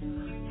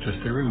 Just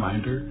a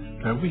reminder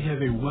that we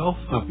have a wealth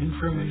of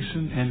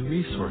information and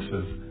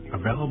resources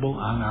available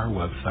on our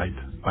website,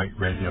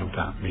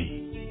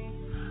 biteradio.me.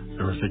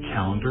 There is a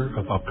calendar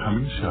of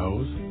upcoming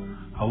shows,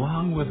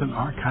 along with an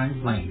archive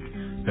link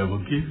that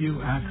will give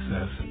you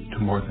access to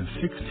more than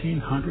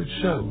 1,600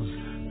 shows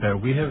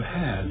that we have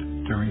had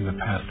during the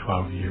past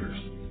 12 years.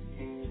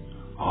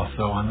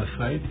 Also on the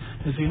site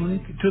is a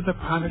link to the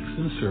products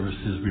and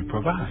services we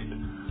provide: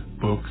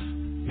 books,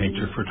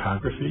 nature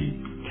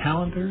photography,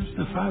 calendars,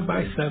 and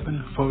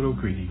 5x7 photo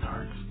greeting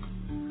cards.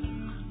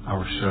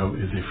 Our show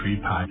is a free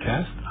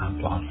podcast on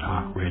Blog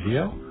Talk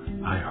Radio,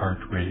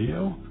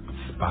 iHeartRadio,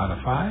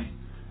 Spotify,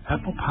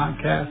 Apple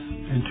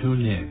Podcasts, and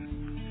TuneIn.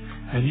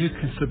 And you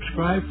can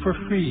subscribe for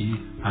free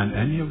on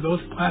any of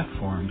those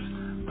platforms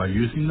by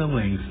using the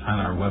links on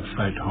our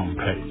website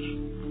homepage.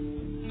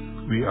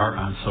 We are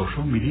on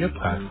social media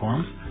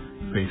platforms,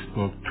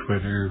 Facebook,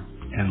 Twitter,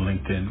 and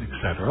LinkedIn,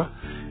 etc.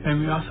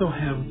 And we also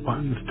have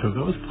buttons to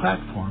those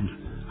platforms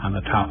on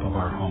the top of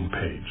our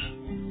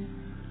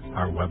homepage.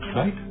 Our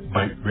website,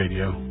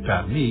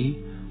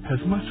 biteradio.me, has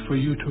much for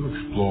you to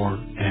explore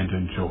and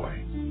enjoy.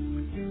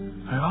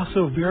 I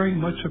also very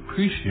much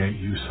appreciate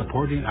you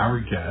supporting our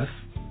guests,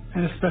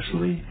 and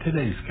especially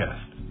today's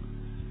guest.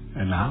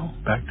 And now,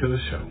 back to the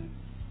show.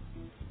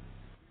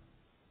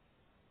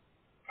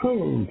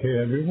 Okay,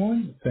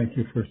 everyone. Thank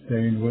you for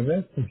staying with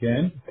us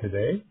again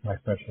today. My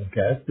special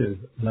guest is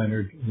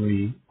Leonard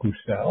Lee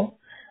Buschel,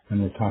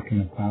 and we're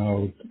talking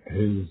about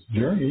his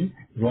journey,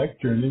 his life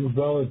journey, as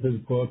well as his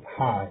book,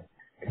 High,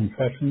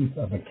 Confessions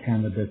of a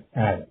Cannabis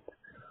Addict.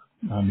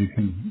 You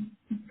can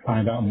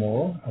find out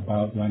more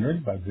about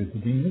Leonard by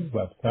visiting his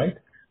website,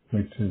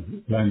 which is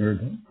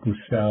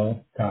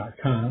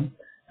leonardbuschel.com,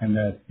 and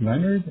that's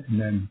Leonard and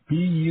then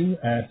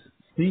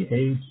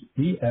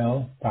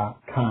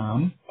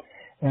Buschel.com.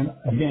 And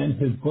again,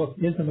 his book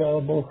is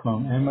available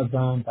from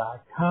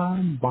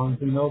Amazon.com, Barnes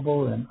 &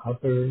 Noble, and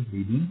other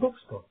leading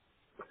bookstores.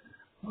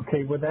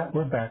 Okay, with that,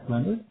 we're back,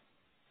 Leonard.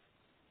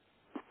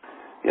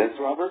 Yes,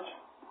 Robert?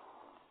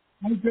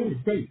 Oh,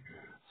 great.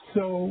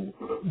 So,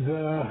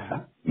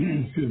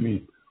 excuse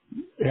me,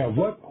 at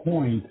what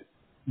point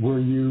were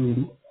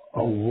you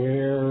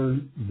aware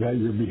that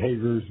your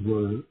behaviors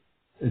were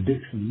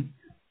addiction,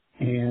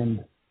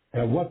 and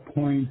at what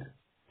point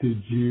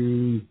did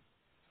you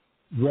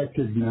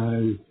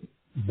recognize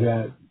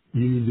that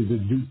you needed to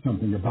do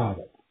something about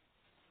it?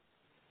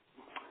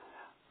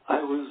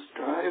 I was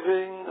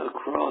driving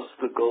across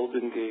the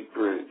Golden Gate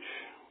Bridge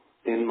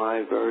in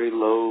my very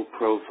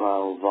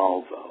low-profile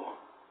Volvo.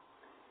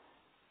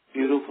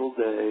 Beautiful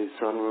day,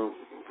 sunroof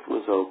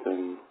was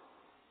open,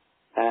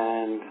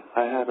 and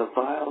I had a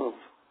vial of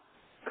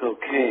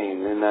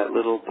cocaine in that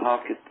little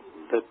pocket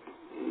that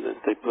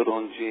they put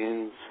on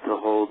jeans to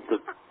hold the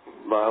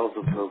vials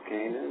of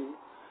cocaine in.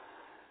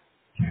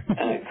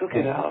 And I took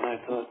it out, and I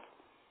thought,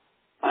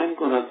 I'm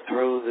going to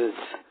throw this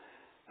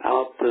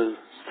out the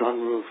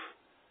sunroof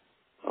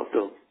of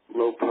the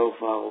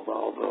low-profile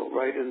Volvo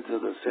right into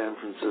the San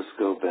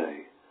Francisco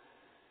Bay.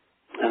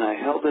 And I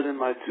held it in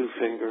my two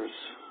fingers,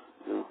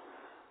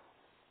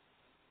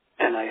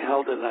 and I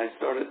held it, and I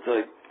started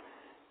to,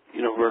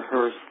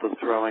 rehearse the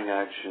throwing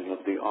action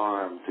of the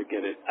arm to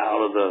get it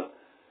out of the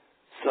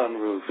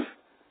sunroof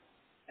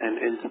and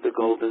into the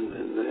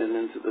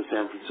into the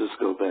San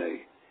Francisco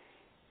Bay.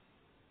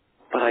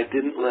 But I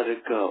didn't let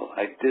it go.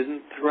 I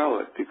didn't throw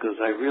it because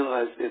I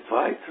realized if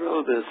I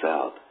throw this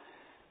out,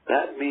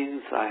 that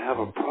means I have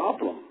a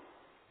problem.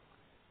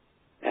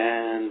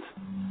 And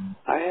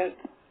I had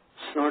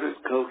snorted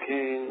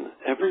cocaine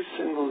every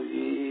single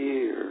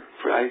year.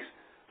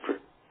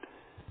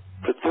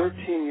 For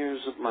 13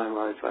 years of my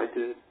life, I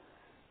did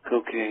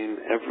cocaine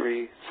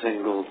every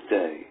single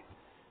day.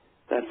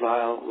 That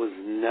vial was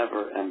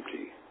never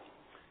empty.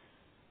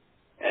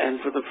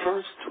 And for the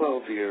first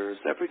 12 years,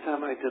 every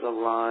time I did a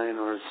line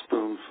or a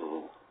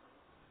spoonful,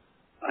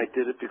 I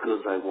did it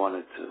because I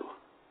wanted to.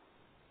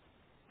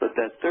 But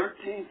that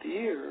 13th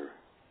year,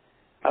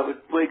 I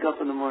would wake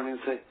up in the morning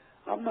and say,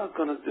 I'm not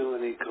going to do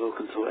any coke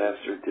until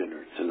after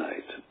dinner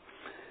tonight.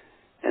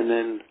 And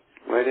then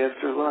right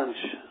after lunch,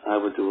 I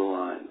would do a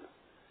line.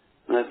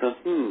 And I thought,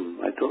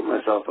 I told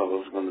myself I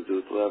was going to do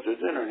it till after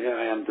dinner. Here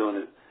I am doing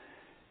it.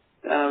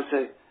 And I would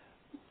say,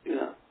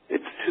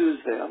 it's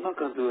Tuesday. I'm not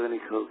going to do any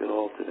coke at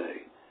all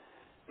today.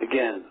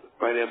 Again,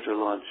 right after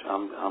lunch,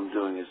 I'm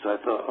doing it. So I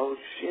thought, oh,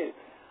 shit.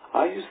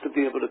 I used to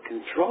be able to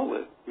control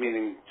it,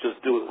 meaning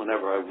just do it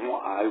whenever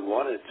I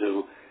wanted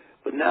to.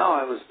 But now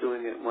I was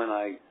doing it when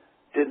I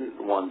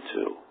didn't want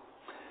to.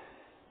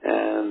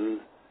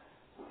 And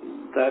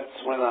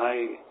that's when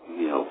I,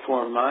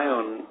 formed my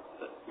own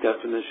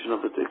definition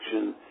of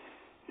addiction,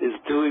 is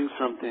doing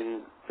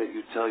something that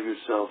you tell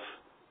yourself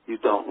you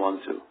don't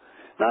want to.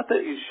 Not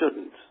that you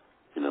shouldn't,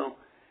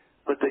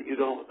 but that you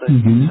don't, that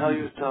you tell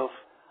yourself,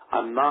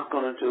 I'm not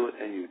going to do it,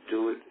 and you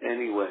do it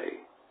anyway.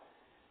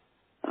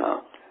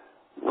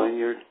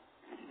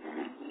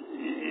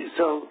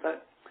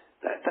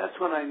 That's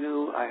when I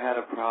knew I had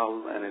a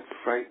problem, and it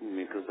frightened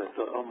me because I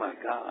thought, oh my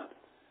God,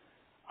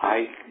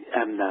 I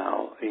am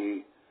now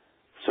a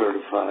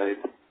certified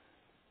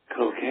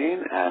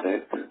cocaine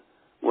addict,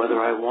 whether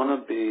I want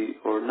to be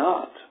or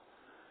not.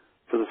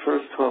 For the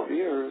first 12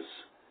 years,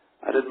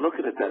 I didn't look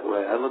at it that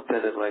way. I looked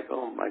at it like,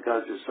 oh my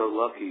God, you're so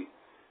lucky.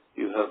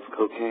 You have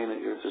cocaine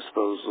at your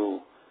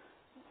disposal,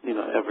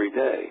 every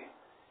day.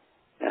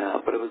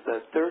 But it was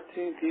that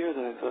 13th year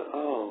that I thought,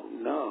 oh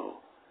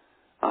no,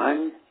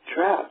 I'm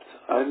trapped.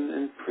 I'm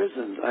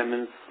imprisoned. I'm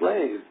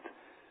enslaved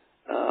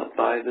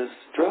by this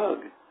drug.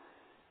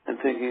 And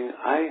thinking,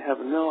 I have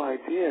no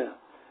idea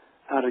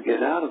how to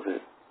get out of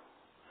it.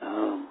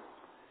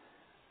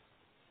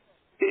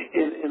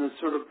 In a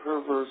sort of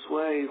perverse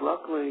way,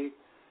 luckily,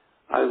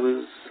 I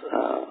was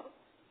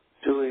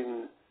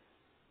doing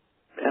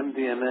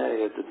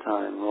MDMA at the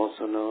time,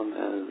 also known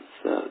as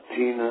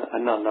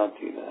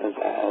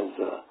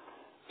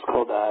it's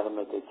called Adam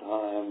at the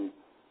time,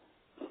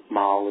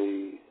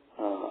 Molly,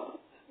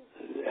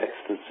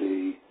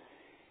 ecstasy,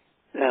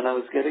 and I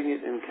was getting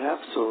it in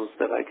capsules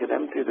that I could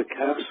empty the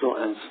capsule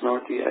and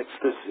snort the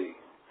ecstasy.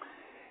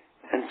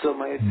 And so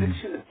my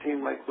addiction, it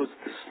seemed like, was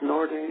the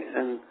snorting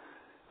and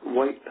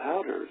white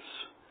powders.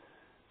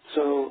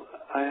 So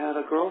I had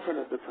a girlfriend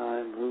at the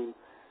time who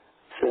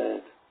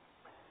said,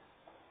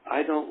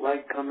 I don't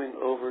like coming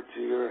over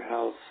to your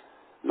house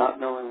not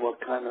knowing what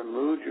kind of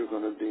mood you're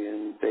going to be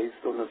in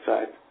based on the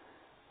fact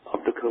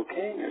of the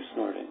cocaine you're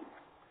snorting.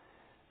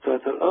 So I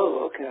thought,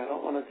 oh, okay, I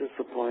don't want to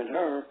disappoint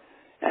her,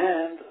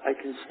 and I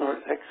can snort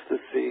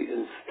ecstasy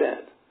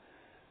instead.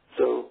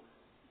 So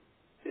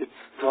it's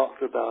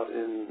talked about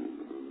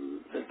in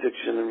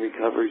addiction and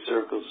recovery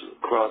circles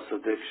across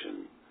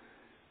addiction.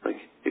 Like,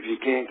 if you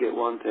can't get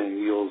one thing,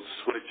 you'll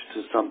switch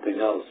to something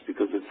else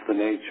because it's the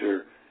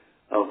nature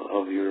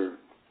of your,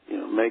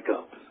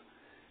 makeup.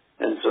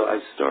 And so I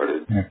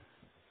started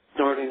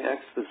snorting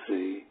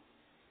ecstasy,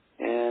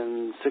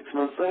 and 6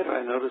 months later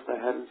I noticed I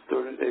hadn't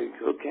snorted any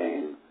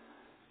cocaine.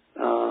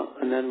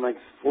 And then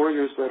 4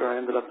 years later I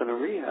ended up in a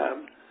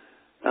rehab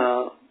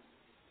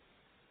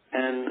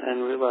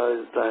and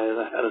realized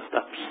I had to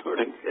stop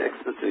snorting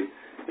ecstasy.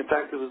 In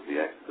fact, it was the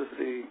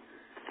ecstasy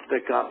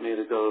that got me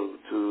to go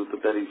to the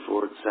Betty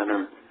Ford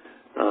Center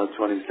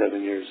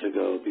 27 years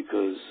ago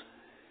because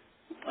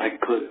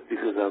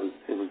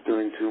it was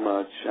doing too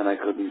much and I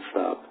couldn't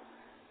stop.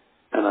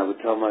 And I would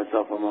tell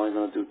myself I'm only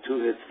going to do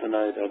 2 hits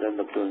tonight. I'd end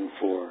up doing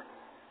 4.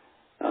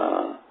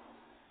 I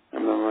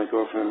remember my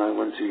girlfriend and I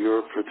went to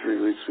Europe for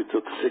 3 weeks. We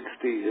took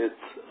 60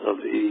 hits of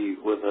E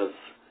with us,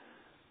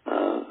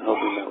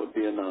 hoping that would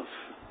be enough.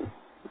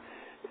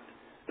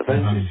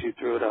 Eventually she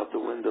threw it out the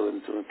window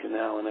into a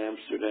canal in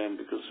Amsterdam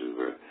because we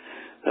were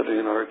having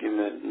an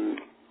argument. And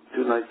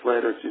 2 nights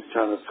later she's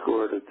trying to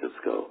score at a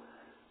disco.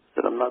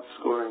 Said, I'm not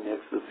scoring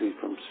ecstasy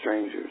from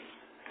strangers.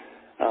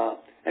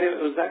 Anyway,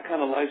 it was that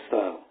kind of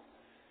lifestyle.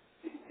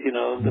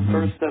 The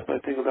first step, I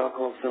think, of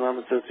Alcoholics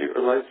Anonymous is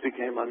your life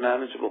became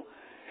unmanageable.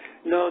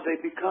 No, they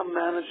become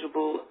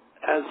manageable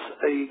as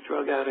a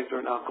drug addict or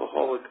an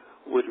alcoholic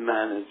would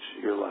manage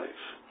your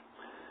life.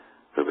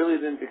 So it really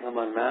didn't become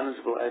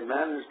unmanageable. I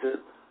managed it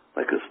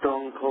like a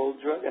stone-cold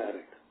drug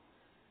addict.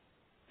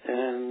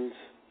 And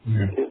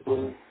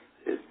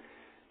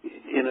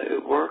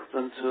it worked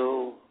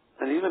until,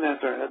 and even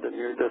after I had the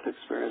near-death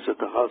experience at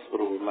the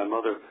hospital where my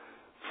mother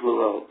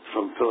flew out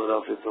from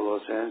Philadelphia to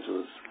Los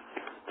Angeles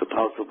to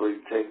possibly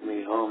take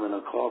me home in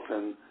a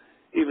coffin,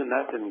 even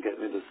that didn't get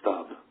me to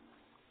stop.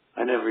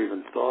 I never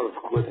even thought of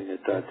quitting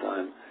at that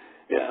time.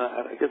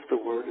 Yeah, I guess the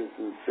word is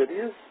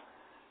insidious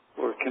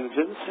or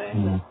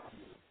convincing.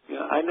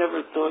 I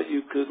never thought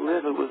you could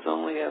live. It was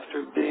only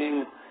after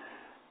being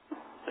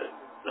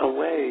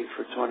away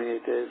for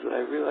 28 days that I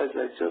realized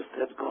I just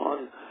had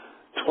gone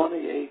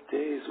 28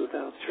 days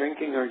without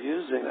drinking or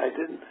using. I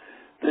didn't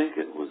think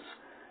it was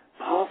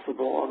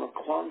possible on a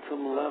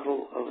quantum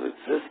level of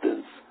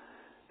existence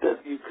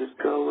that you could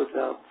go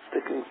without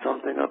sticking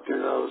something up your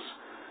nose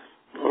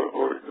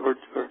or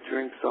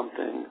drink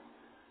something.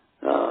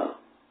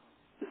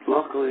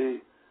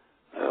 Luckily,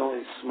 I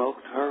only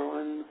smoked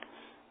heroin.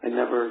 I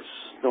never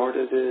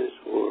snorted it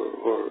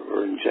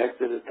or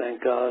injected it,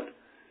 thank God.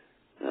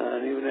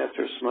 And even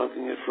after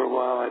smoking it for a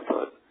while, I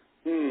thought,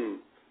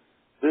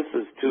 this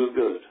is too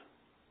good.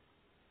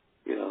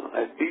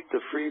 I beat the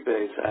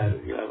freebase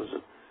addict. I was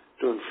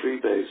doing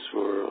freebase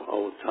for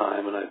all the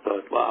time, and I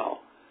thought, wow,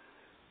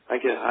 I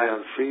get high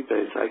on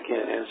freebase. I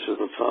can't answer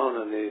the phone,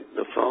 and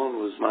the phone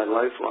was my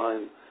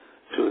lifeline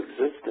to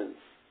existence.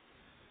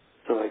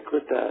 So I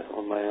quit that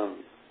on my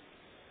own.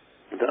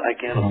 I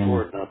can't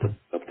afford not to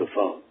pick up the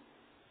phone.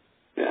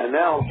 Yeah, and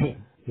now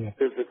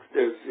there's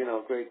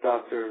great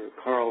Dr.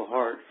 Carl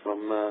Hart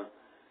from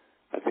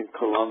I think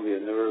Columbia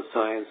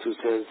Neuroscience, who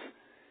says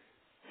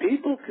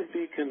people could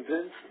be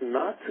convinced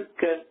not to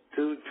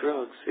do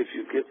drugs if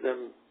you give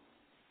them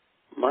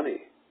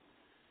money.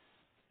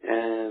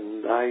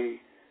 And I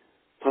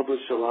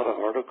publish a lot of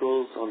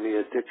articles on the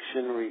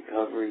Addiction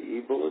Recovery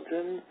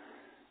e-Bulletin.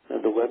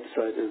 The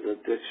website is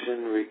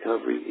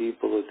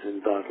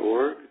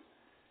addictionrecoveryebulletin.org.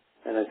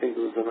 And I think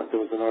there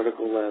was an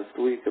article last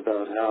week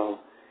about how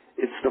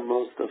it's the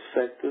most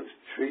effective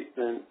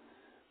treatment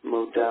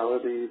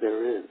modality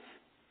there is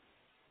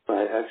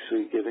by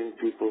actually giving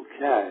people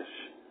cash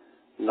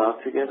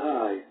not to get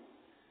high.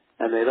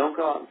 And they don't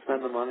go out and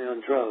spend the money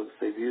on drugs.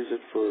 They use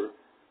it for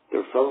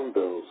their phone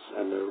bills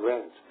and their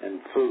rent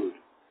and food.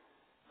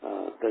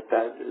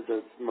 That is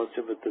as much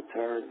of a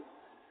deterrent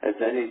as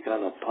any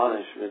kind of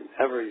punishment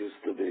ever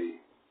used to be.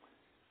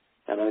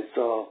 And I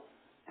saw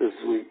this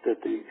week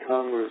that the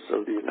Congress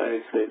of the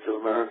United States of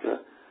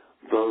America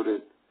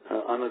voted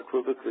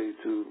unequivocally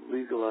to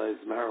legalize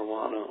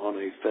marijuana on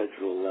a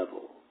federal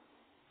level.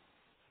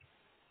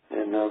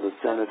 And now the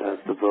Senate has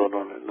to vote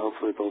on it, and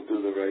hopefully they'll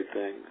do the right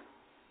thing.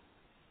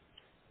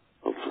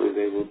 Hopefully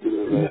they will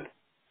do the right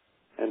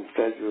and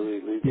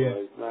federally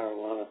legalize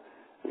marijuana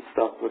and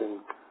stop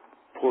putting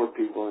poor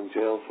people in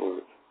jail for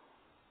it,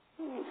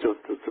 just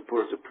to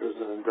support the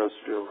prison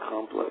industrial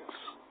complex.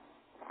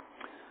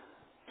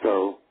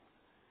 So,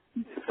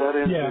 if that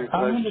answers your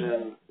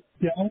question...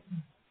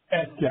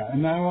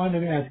 And I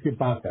wanted to ask you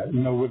about that.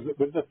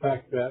 With the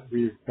fact that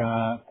we've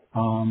got,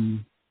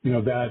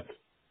 that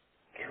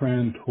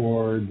trend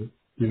toward,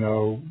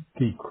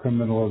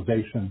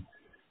 decriminalization.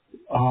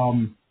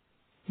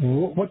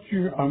 What's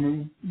your?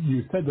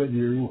 You said that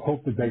you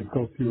hope that they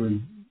go through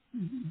and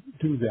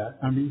do that.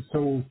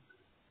 So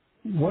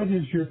what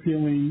is your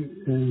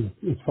feeling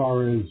as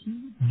far as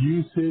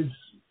usage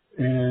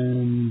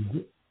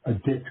and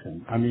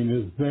addiction?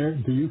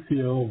 Do you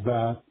feel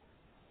that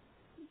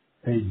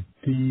a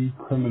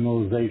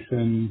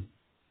decriminalization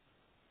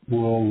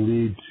will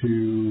lead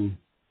to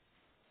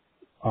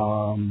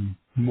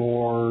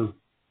more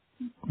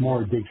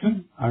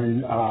addiction? I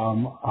mean,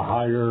 a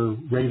higher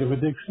rate of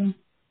addiction?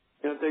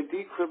 You know, they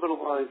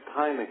decriminalized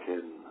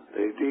Heineken.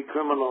 They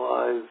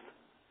decriminalized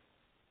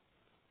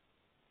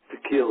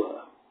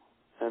tequila.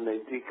 And they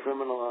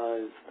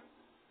decriminalized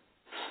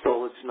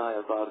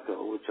Stolichnaya vodka,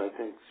 which I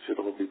think should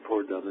all be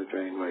poured down the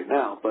drain right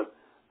now. But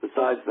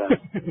besides that,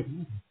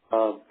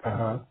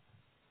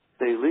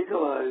 they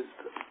legalized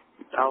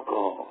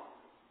alcohol,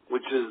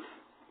 which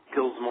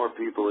kills more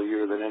people a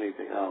year than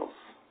anything else.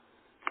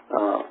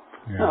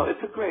 No,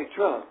 it's a great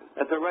drug.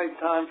 At the right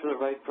time for the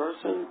right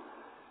person,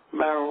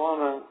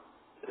 marijuana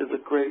is a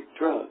great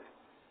drug.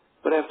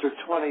 But after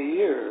 20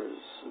 years,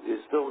 you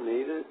still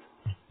need it.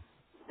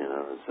 You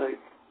know, it's like,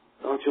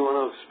 don't you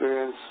want to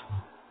experience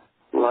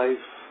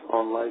life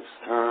on life's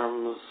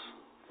terms?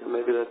 And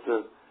maybe that's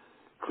a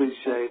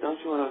cliche. Don't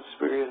you want to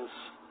experience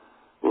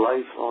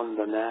life on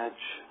the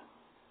natch?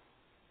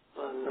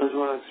 Don't you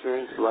want to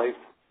experience life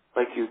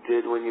like you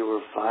did when you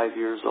were 5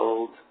 years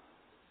old?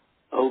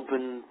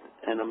 Open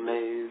and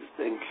amazed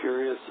and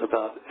curious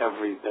about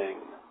everything.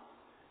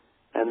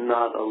 And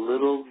not a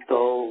little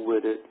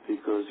dull-witted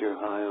because you're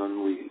high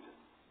on weed.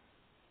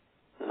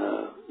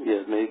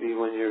 Yeah, maybe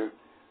when you're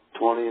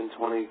 20 and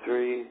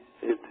 23,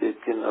 it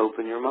can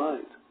open your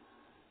mind.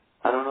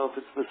 I don't know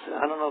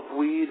if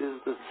weed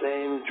is the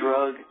same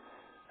drug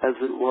as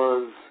it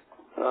was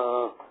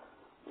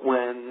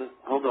when.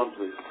 Hold on,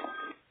 please.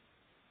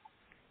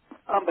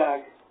 I'm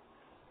back.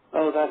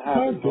 Oh, that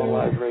happens on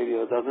live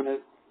radio, doesn't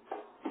it?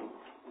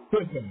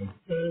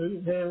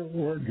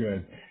 We're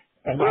good.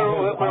 And where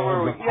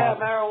were we? Yeah,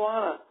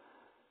 marijuana.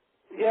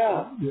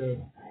 Yeah. Yeah.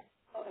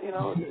 You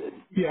know, there's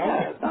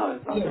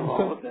nothing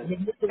wrong with it.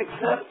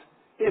 Except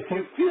if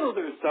you feel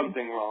there's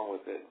something wrong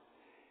with it.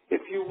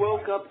 If you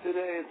woke up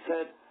today and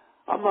said,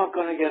 I'm not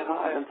going to get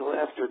high until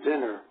after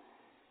dinner,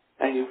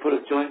 and you put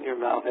a joint in your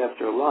mouth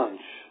after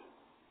lunch,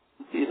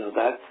 you know,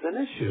 that's an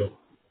issue.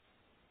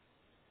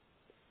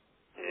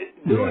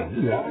 Do it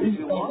as long as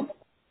you want.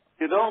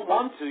 If you don't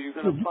want to, you're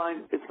going to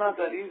find it's not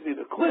that easy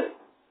to quit.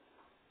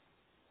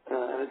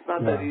 And it's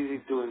not that easy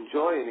to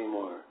enjoy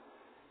anymore.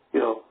 You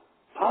know,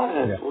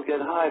 potheads will get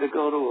high to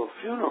go to a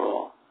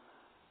funeral.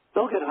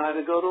 They'll get high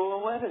to go to a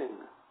wedding.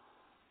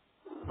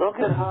 They'll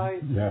get high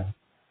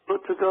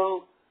to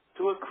go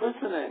to a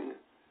christening.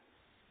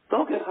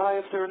 They'll get high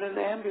if they're in an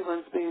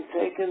ambulance being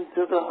taken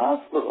to the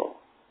hospital,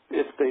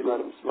 if they let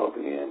them smoke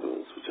in the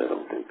ambulance, which I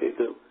don't think they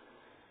do.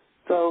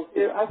 So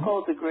I call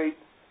it the great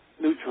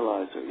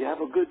neutralizer. You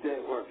have a good day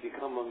at work, you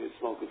come home, you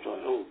smoke a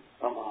joint. Oh,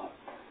 I'm hot.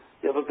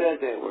 You have a bad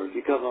day at work,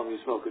 you come home, you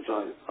smoke a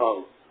joint.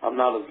 Oh, I'm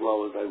not as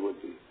low as I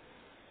would be.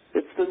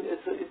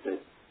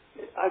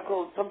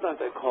 Sometimes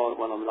I call it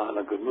when I'm not in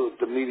a good mood,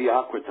 the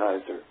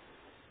mediocritizer.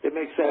 It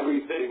makes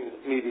everything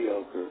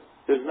mediocre.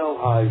 There's no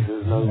highs,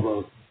 there's no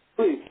lows.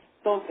 Please,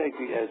 don't take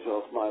the edge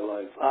off my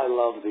life. I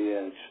love the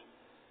edge.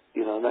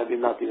 You know, maybe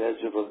not the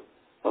edge of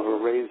a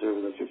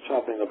razor that you're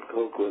chopping up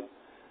coke with,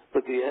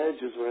 but the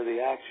edge is where the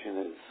action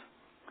is.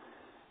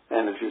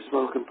 And if you're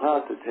smoking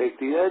pot to take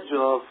the edge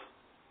off,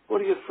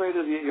 what are you afraid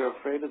of? You're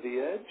afraid of the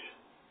edge?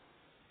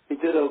 He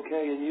did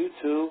okay in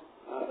YouTube.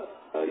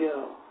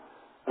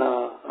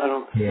 I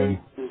don't think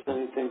there's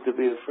anything to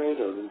be afraid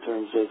of in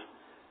terms of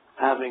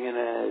having an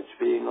edge,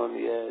 being on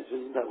the edge.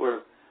 Isn't that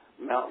where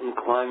mountain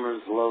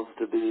climbers love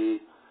to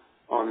be,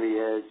 on the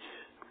edge?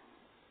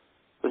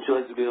 Would you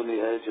like to be on the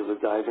edge of a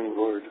diving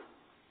board?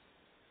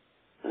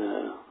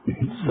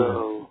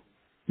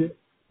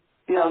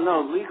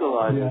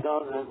 Legalize it.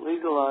 Don't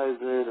legalize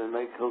it and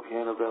make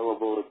cocaine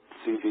available at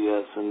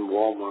CVS and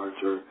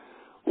Walmart or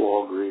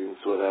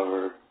Walgreens,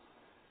 whatever.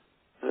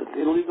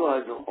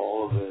 Legalize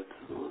all of it.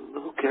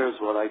 Who cares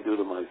what I do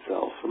to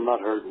myself? I'm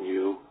not hurting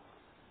you.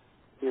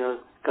 You know,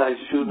 guys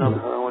shooting up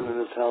heroin in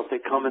his house. They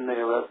come in, they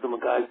arrest him. A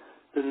guy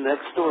the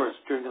next door is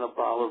drinking a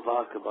bottle of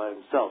vodka by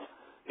himself.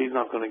 He's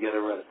not going to get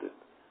arrested.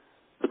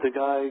 But the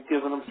guy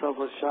giving himself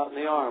a shot in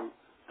the arm,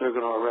 they're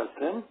going to arrest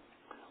him?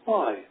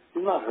 Why?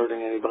 He's not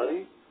hurting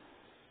anybody.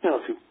 You know,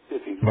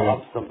 if he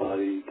robs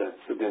somebody,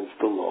 that's against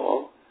the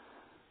law.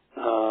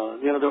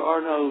 There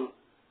are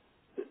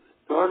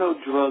no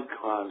drug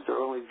crimes. There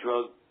are only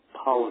drug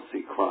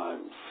policy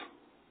crimes.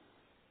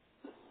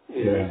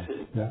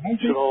 It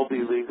should all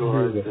be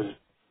legalized and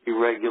be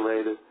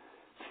regulated.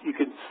 You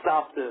can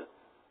stop the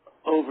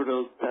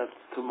overdose deaths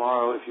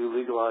tomorrow if you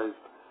legalized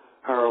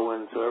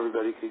heroin so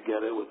everybody could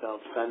get it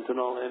without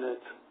fentanyl in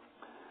it.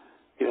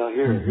 You know,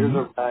 here's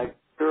a bag,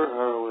 pure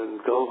heroin,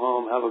 go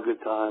home, have a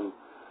good time.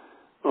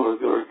 Or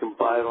you can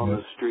buy it on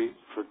the street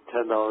for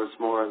 $10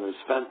 more and there's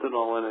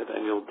fentanyl in it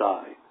and you'll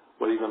die.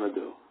 What are you going to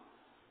do?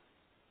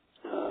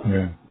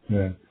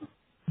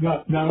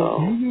 Now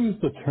you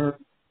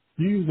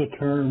use the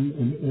term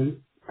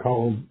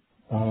called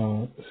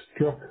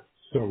struck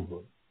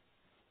sober.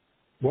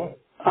 What?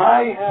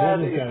 I had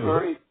a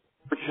very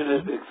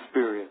fortunate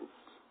experience.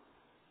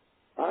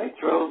 I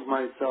drove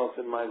myself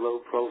in my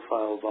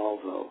low-profile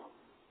Volvo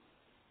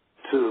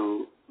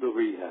to the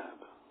rehab,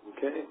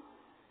 okay?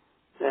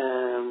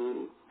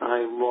 And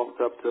I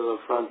walked up to the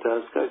front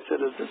desk. I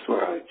said, is this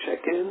where I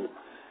check in?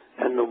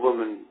 And the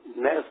woman,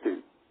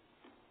 nasty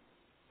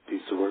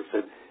piece of work,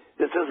 said,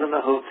 this isn't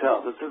a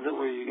hotel. This isn't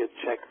where you get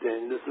checked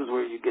in. This is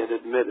where you get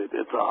admitted.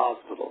 It's a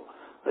hospital.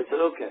 I said,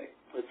 okay,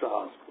 it's a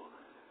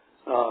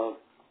hospital.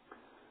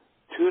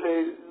 2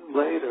 days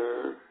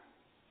later,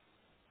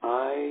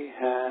 I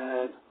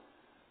had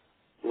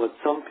what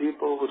some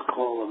people would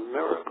call a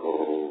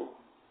miracle.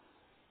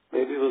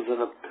 Maybe it was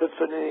an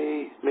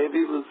epiphany. Maybe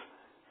it was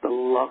the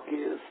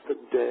luckiest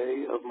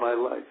day of my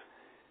life.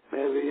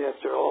 Maybe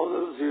after all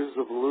those years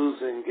of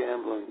losing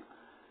gambling,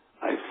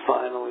 I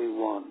finally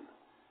won.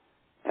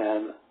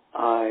 And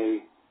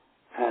I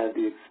had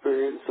the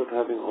experience of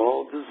having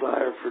all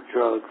desire for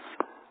drugs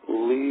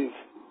leave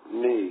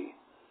me,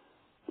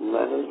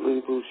 Leonard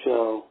Lee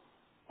Buschel,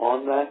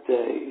 on that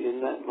day,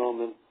 in that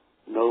moment,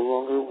 no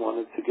longer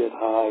wanted to get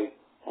high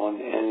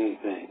on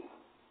anything.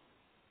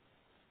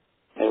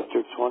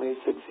 After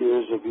 26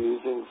 years of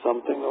using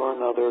something or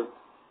another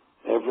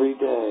every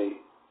day,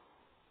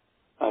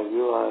 I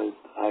realized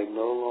I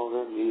no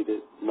longer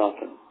needed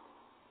nothing.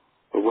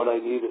 But what I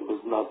needed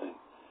was nothing.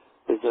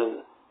 There's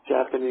a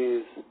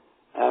Japanese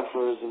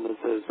aphorism that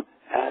says,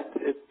 at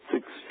its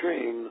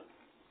extreme,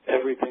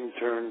 everything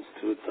turns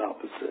to its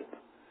opposite.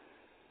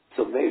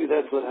 So maybe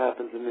that's what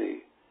happened to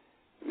me.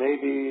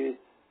 Maybe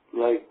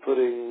like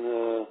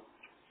putting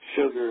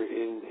sugar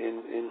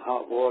in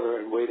hot water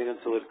and waiting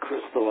until it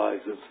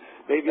crystallizes.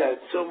 Maybe I had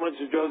so much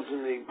drugs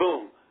in me,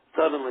 boom,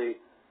 suddenly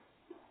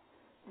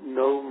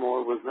no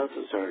more was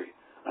necessary.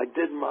 I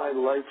did my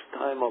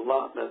lifetime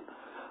allotment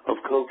of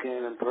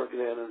cocaine and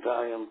Percodan and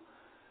Valium.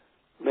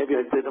 Maybe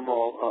I did them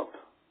all up.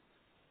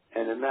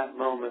 And in that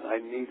moment, I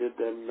needed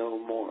them no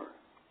more.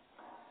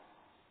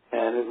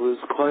 And it was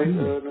quite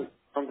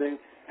something.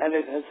 And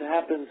it has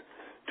happened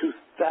to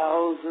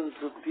thousands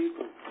of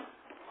people.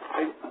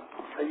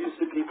 I used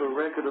to keep a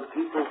record of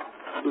people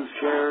who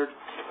shared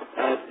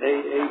at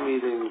AA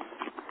meetings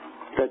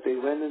that they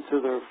went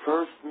into their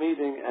first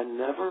meeting and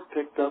never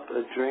picked up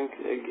a drink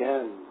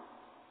again.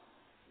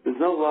 There's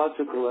no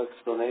logical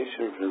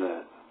explanation for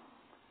that.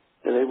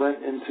 And they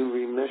went into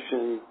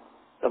remission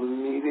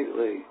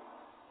immediately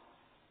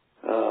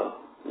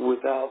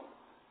without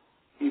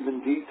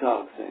even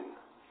detoxing.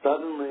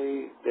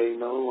 Suddenly, they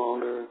no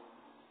longer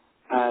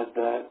had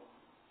that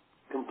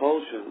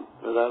compulsion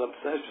or that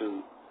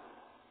obsession.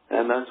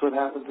 And that's what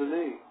happened to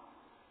me.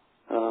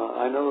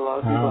 I know a lot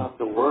of people have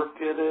to work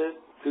at it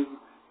to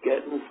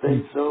get and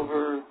stay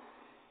sober.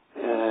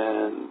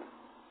 And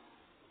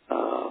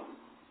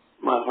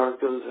my heart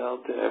goes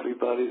out to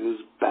everybody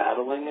who's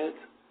battling it.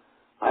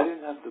 I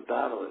didn't have to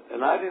battle it.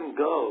 And I didn't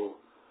go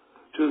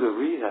to the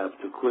rehab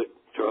to quit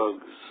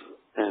drugs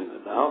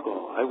and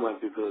alcohol. I went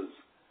because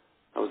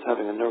I was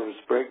having a nervous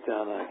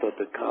breakdown and I thought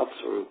the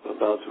cops were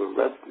about to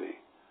arrest me.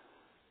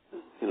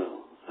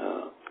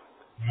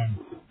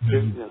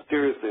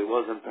 Seriously, it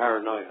wasn't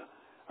paranoia.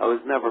 I was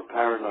never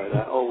paranoid.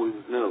 I always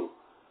knew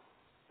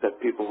that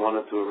people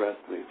wanted to arrest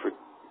me. For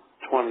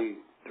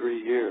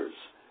 23 years,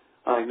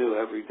 I knew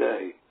every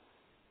day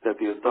that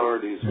the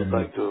authorities would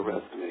like to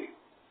arrest me.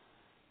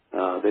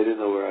 They didn't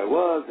know where I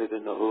was. They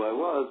didn't know who I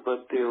was.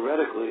 But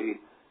theoretically,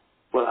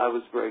 I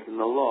was breaking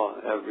the law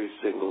every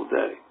single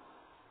day.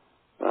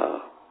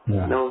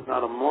 No, it's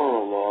not a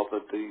moral law,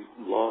 but the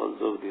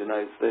laws of the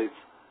United States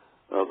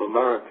of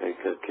America,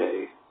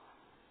 KKK,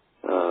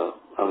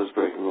 I was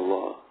breaking the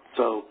law.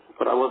 So,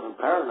 but I wasn't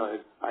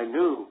paranoid. I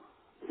knew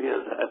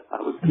that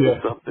I was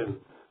doing something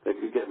that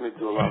could get me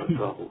to a lot of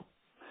trouble.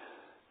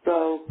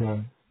 So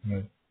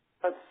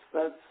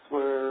that's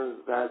where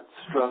that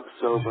struck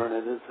sober, and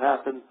it has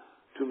happened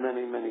to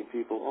many, many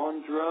people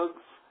on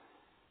drugs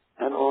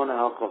and on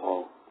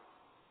alcohol.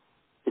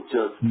 It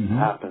just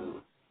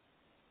happened.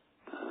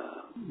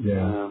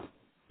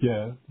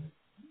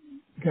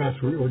 Gosh,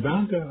 we're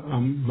down to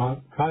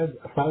about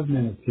five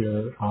minutes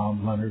here,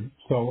 Leonard.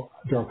 So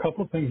there are a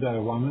couple of things that I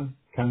want to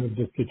kind of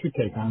just get your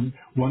take on.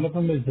 One of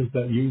them is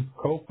that you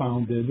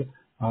co-founded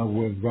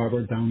with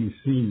Robert Downey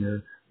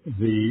Sr.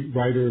 the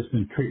Writers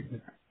in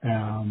Treatment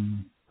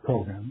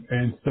program.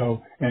 And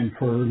so, and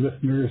for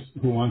listeners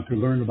who want to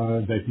learn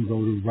about it, they can go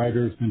to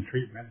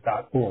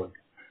writersinTreatment.org.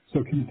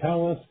 So can you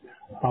tell us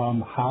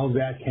how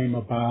that came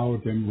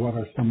about and what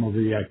are some of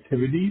the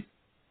activities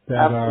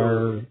that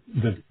are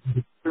the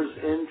Writers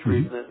in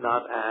Treatment,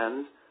 not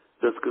and,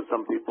 just because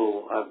some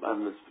people,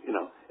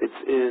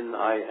 it's in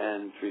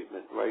IN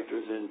treatment,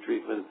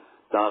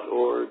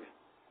 writersinTreatment.org.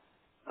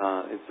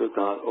 It's the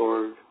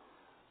 .org.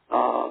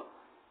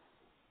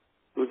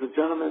 There was a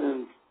gentleman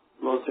in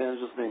Los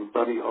Angeles named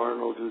Buddy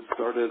Arnold who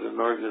started an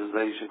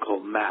organization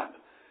called MAP,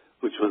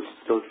 which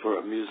stood for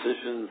a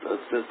Musicians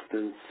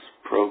Assistance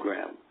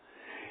Program.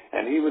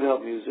 And he would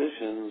help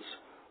musicians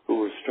who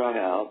were strung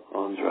out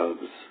on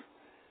drugs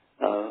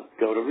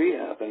go to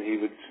rehab, and he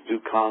would do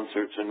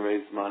concerts and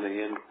raise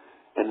money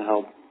and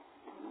help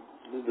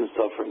the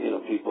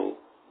suffering, people,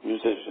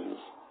 musicians,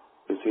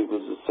 because he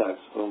was a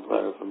saxophone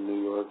player from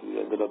New York. He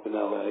ended up in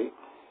L.A.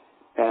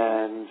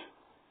 And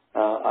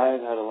I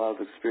had a lot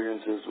of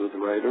experiences with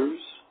writers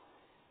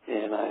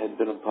and I had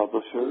been a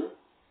publisher,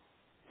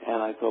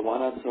 and I thought, why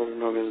not start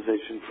an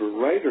organization for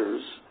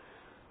writers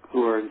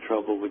who are in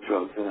trouble with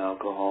drugs and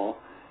alcohol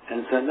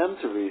and send them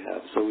to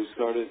rehab? So we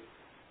started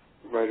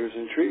Writers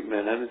in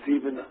Treatment, and it's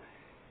even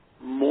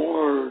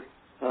more,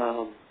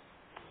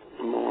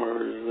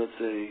 let's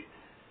say,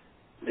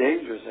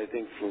 dangerous, I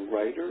think, for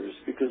writers,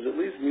 because at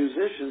least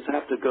musicians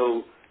have to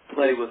go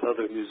play with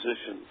other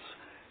musicians.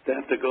 They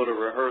have to go to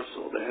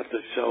rehearsal. They have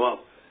to show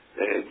up.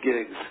 They have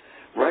gigs.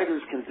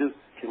 Writers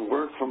can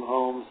work from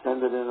home,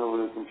 send it in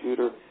over the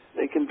computer.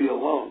 They can be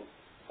alone,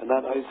 and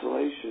that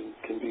isolation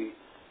can be,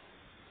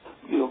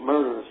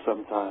 murderous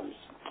sometimes.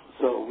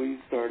 So we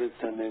started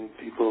sending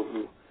people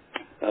who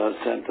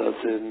sent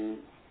us in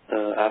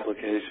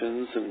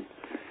applications and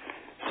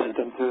sent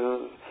them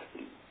to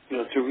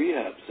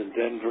rehabs in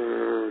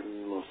Denver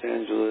and Los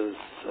Angeles,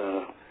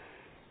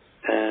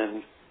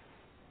 and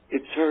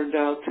it turned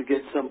out to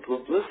get some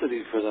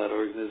publicity for that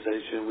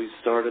organization. We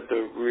started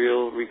the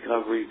Real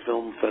Recovery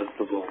Film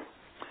Festival,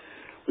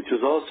 which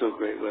is also a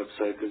great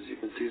website because you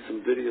can see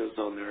some videos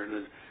on there,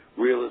 and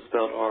Real is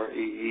spelled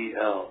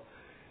R-E-E-L.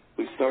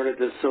 We started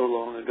this so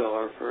long ago.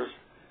 Our first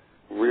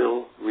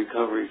Real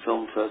Recovery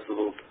Film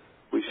Festival,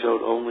 we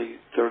showed only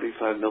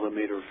 35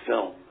 millimeter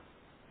film.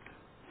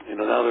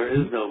 Now there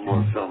is no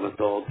more film. It's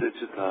all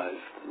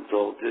digitized. It's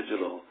all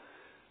digital.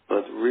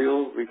 But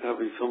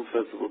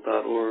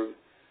RealRecoveryFilmFestival.org,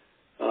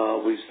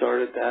 we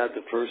started that.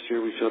 The first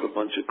year we showed a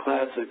bunch of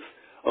classics.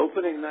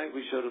 Opening night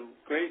we showed a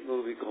great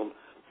movie called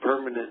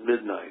Permanent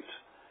Midnight.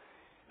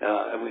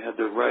 And we had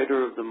the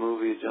writer of the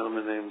movie, a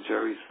gentleman named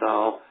Jerry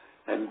Stahl,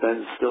 and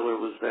Ben Stiller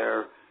was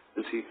there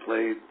as he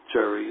played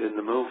Jerry in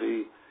the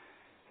movie.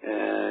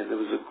 And it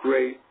was a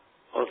great,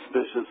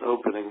 auspicious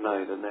opening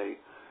night. And they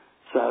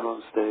sat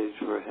on stage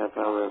for a half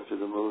hour after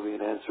the movie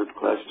and answered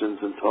questions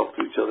and talked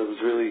to each other. It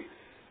was really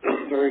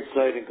very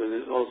exciting because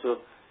it also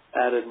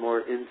added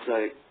more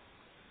insight,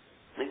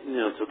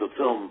 to the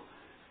film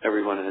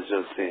everyone has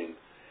just seen.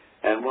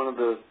 And one of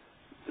the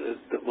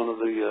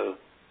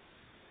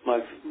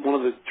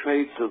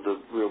traits of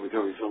the Real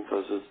Recovery Film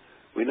Festival is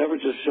we never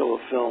just show a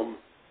film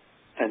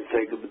and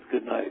say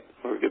good night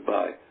or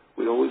goodbye.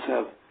 We always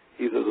have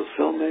either the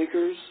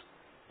filmmakers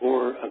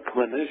or a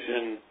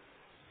clinician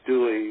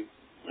do a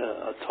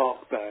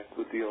talk back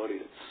with the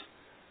audience.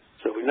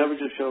 So we never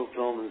just show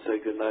film and say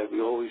goodnight.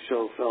 We always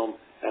show film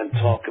and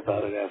talk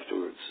about it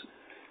afterwards.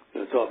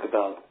 Talk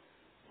about,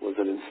 was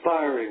it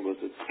inspiring? Was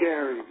it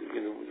scary? Did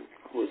you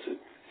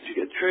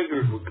get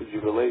triggered? Could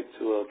you relate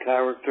to a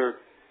character?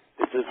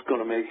 Is this going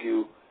to make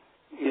you,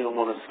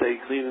 want to stay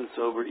clean and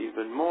sober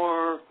even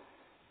more?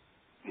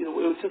 It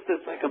was just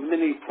like a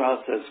mini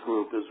process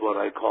group is what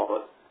I call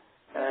it.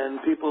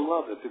 And people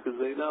love it because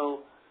they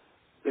know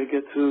they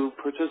get to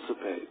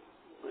participate.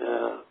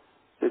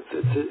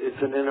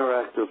 It's an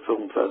interactive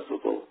film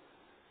festival,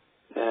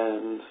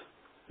 and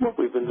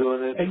we've been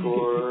doing it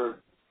for.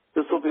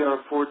 This will be our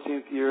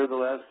 14th year. The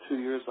last 2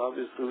 years,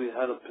 obviously, we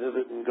had to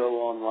pivot and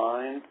go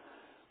online,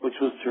 which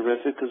was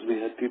terrific because we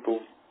had people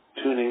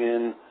tuning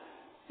in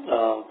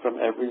from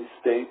every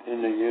state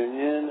in the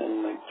union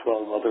and like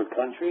 12 other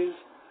countries.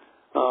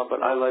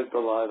 But I like the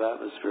live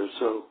atmosphere.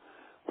 So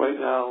right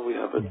now we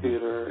have a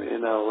theater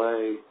in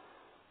L.A.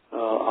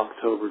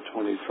 October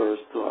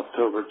 21st to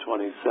October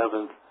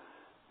 27th.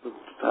 The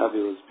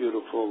fabulous,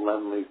 beautiful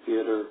Lemley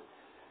Theater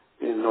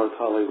in North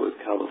Hollywood,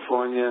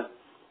 California.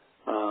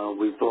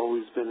 We've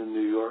always been in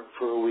New York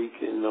for a week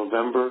in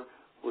November.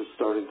 We're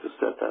starting to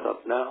set that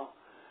up now.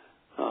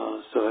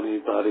 So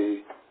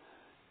anybody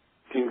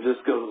can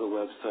just go to the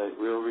website,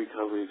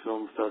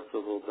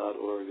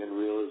 realrecoveryfilmfestival.org, and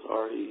Real is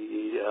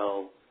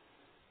R-E-E-L,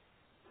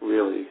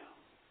 really.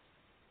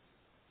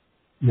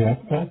 Yeah,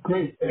 that's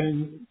great.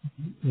 And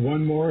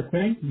one more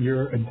thing,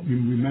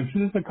 we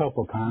mentioned this a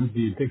couple times,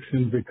 the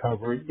Addiction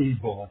Recovery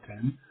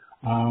e-Bulletin.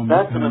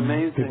 That's an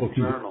amazing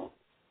journal.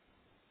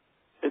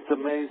 It's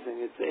amazing.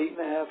 It's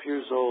 8.5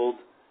 years old.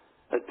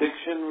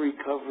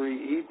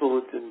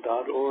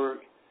 AddictionRecoveryEBulletin.org.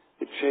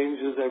 It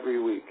changes every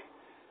week.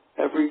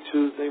 Every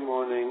Tuesday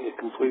morning, it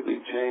completely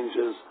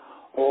changes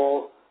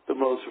all the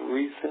most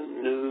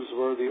recent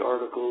newsworthy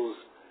articles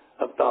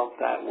about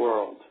that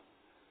world.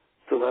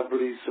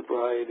 Celebrity,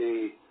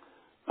 sobriety,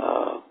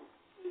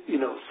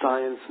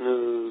 science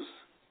news,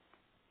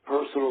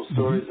 personal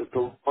stories. It's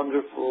a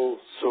wonderful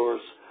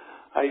source.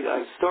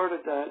 I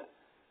started that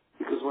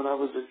because when I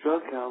was a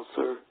drug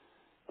counselor,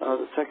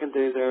 the second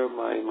day there,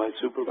 my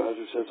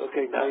supervisor says,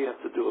 okay, now you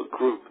have to do a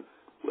group,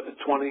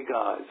 20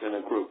 guys in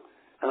a group.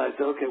 And I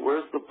said, okay,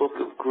 where's the book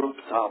of group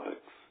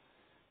topics?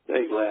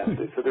 They laughed.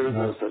 They said, there is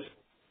no such.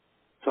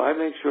 So I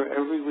make sure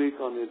every week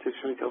on the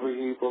Addiction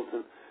Recovery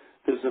e-Bulletin,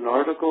 there's an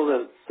article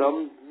that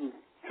some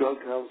drug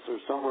counselor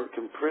somewhere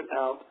can print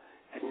out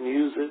and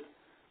use it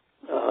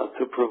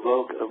to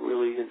provoke a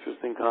really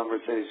interesting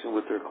conversation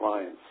with their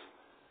clients,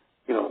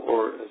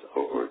 or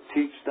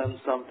teach them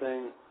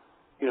something,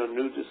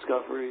 new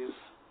discoveries.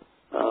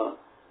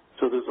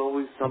 So there's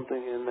always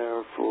something in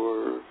there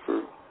for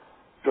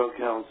drug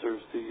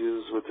counselors to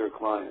use with their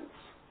clients.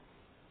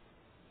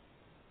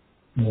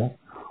 Yeah.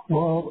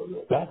 Well,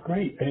 that's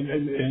great.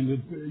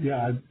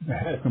 Yeah,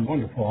 I had some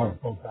wonderful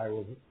articles. I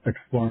was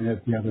exploring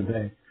it the other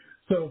day.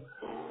 So,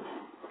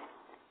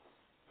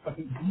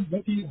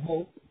 what do you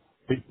hope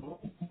people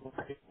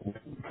take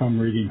from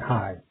reading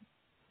high?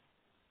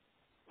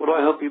 What do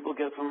I hope people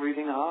get from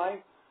reading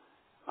high?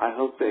 I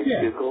hope they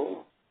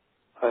giggle.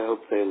 I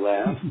hope they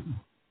laugh.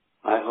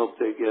 I hope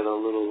they get a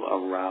little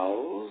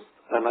aroused.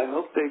 And I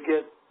hope they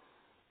get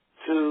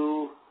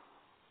to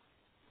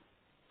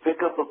pick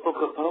up a book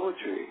of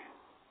poetry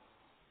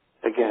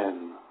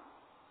again.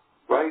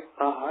 Write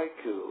a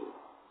haiku.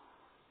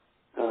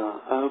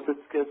 I hope it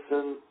gets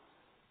them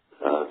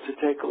to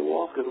take a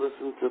walk and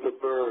listen to the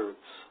birds.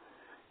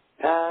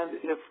 And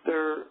if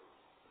they're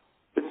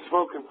been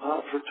smoking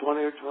pot for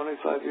 20 or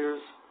 25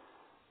 years,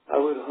 I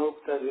would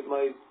hope that it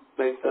might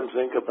make them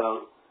think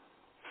about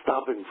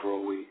stopping for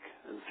a week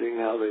and seeing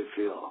how they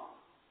feel.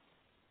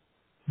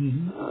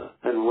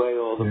 And weigh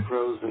all the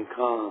pros and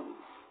cons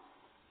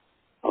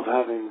of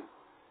having,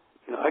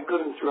 I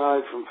couldn't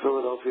drive from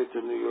Philadelphia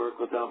to New York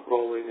without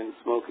rolling and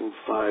smoking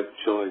 5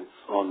 joints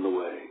on the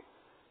way.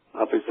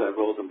 Obviously, I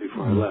rolled them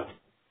before I left,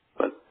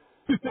 but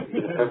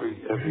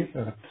every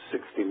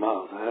 60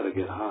 miles, I had to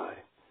get high.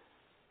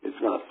 It's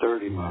not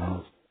 30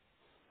 miles.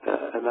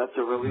 And that's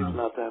a relief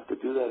not to have to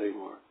do that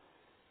anymore.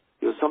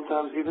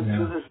 Sometimes, even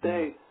to this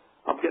day,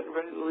 I'm getting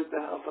ready to leave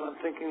the house and I'm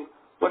thinking,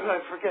 what did I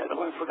forget?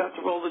 Oh, I forgot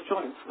to roll the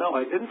joints. No,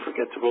 I didn't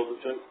forget to roll the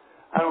joints.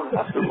 I don't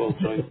have to roll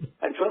joints.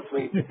 And trust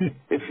me,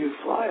 if you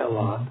fly a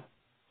lot,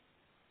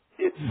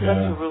 it's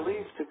such a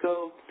relief to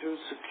go through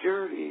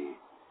security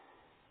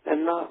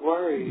and not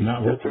worry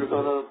that they're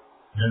going to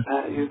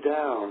pat you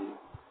down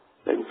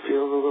and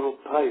feel the little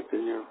pipe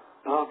in your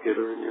pocket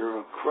or in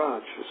your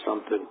crotch or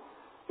something.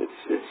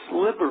 It's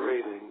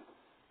liberating.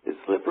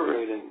 It's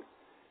liberating.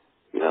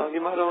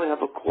 You might only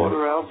have a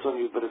quarter ounce on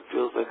you, but it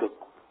feels like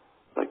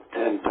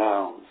 10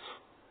 pounds.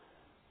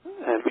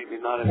 And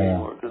maybe not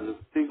anymore because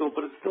it's legal,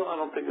 but it's still, I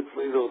don't think it's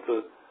legal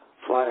to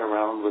fly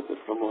around with it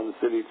from one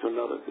city to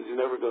another because you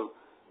never know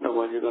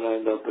when you're going to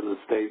end up in a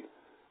state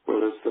where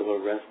they're still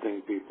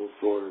arresting people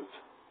for it.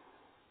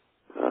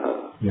 So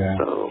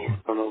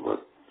I don't know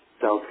what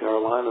South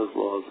Carolina's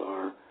laws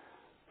are,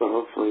 but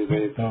hopefully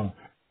they've...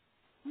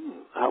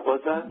 How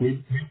about that?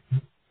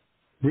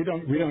 We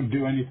don't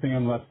do anything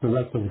unless the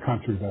rest of the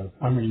country does.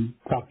 I mean,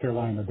 South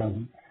Carolina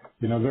doesn't.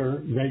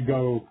 They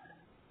go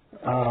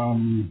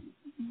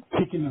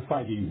kicking and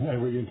fighting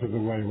every inch of the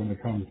way when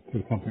it comes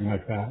to something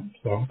like that.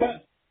 So,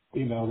 but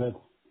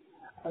that's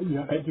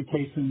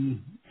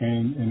education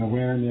and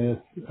awareness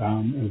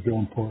is real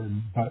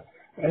important. But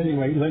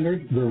anyway,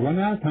 Leonard, we're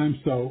running out of time,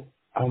 so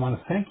I want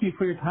to thank you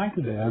for your time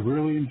today. I've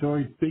really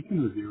enjoyed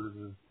speaking with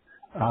you.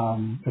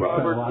 It's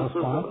Robert, been a lot of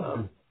this fun. was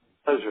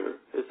a pleasure.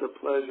 It's a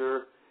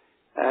pleasure.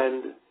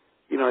 And,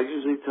 I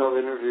usually tell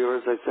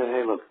interviewers, I say,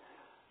 hey, look,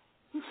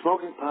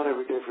 smoking pot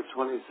every day for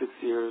 26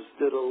 years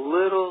did a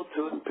little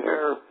to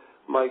impair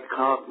my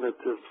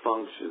cognitive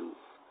functions.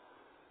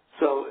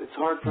 So it's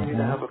hard for me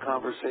to have a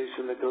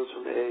conversation that goes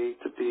from A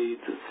to B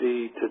to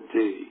C to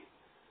D.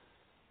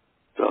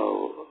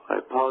 So I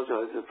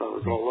apologize if I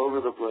was all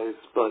over the place,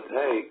 but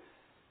hey,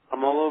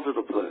 I'm all over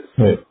the place.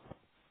 Right.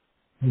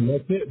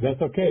 That's it.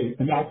 That's okay.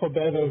 An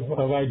alphabet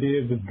of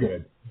ideas is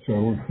good.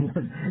 So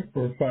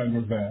we're fine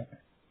with that.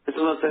 I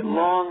just want to say,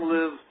 long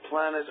live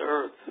planet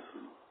Earth.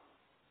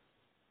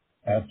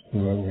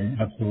 Absolutely,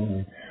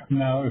 absolutely.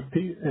 Now,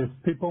 if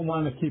people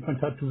want to keep in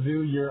touch with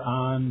you, you're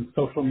on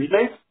social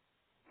media.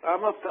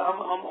 I'm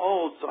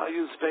old, so I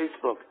use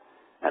Facebook,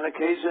 and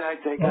occasionally I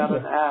take out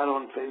an ad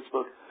on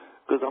Facebook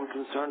because I'm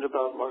concerned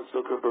about Mark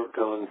Zuckerberg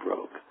going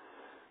broke.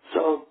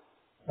 So,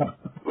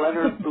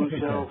 Leonard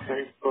Buschel,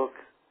 Facebook,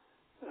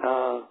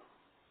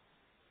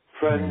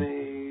 friend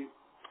me,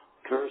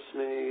 curse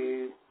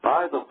me,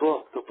 buy the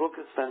book. The book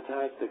is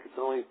fantastic. It's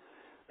only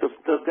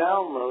the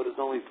download is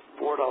only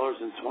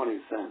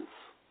 $4.20.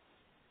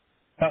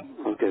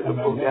 Okay,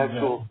 the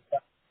actual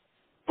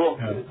book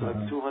is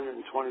like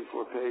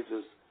 224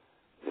 pages.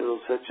 It'll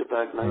set you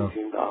back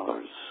 $19.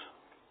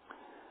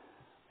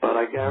 But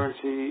I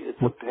guarantee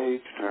it's a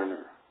page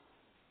turner.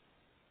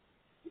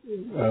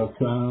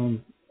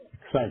 Sounds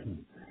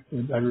exciting.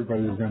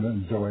 Everybody's going to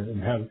enjoy it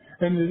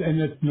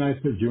and it's nice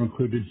that you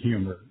included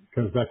humor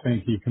because I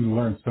think you can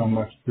learn so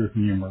much through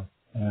humor.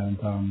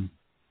 And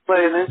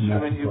play an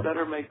instrument, you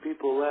better make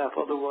people laugh.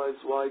 Otherwise,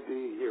 why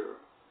be here?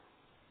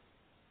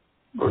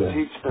 Or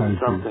teach them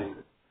something.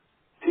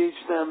 Teach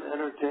them,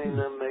 entertain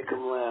them, make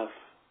them laugh.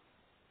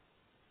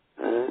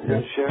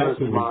 And share a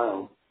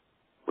smile,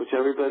 which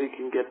everybody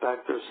can get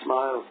back their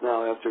smiles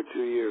now after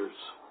 2 years.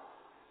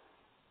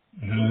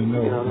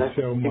 Next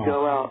time you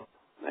go out,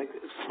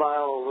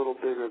 smile a little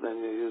bigger than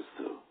you used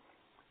to.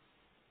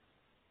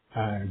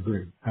 I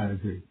agree.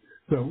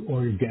 So,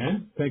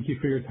 again, thank you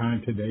for your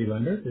time today,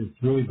 Leonard.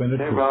 It's really been a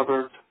treat. Hey,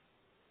 Robert.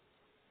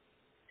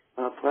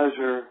 A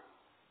pleasure.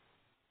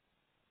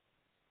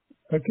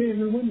 Okay,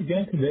 everyone,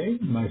 again today,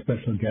 my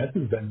special guest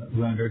has been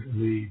Leonard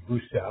Lee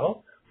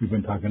Buschel. We've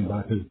been talking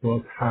about his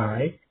book,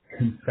 High,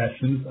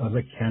 Confessions of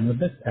a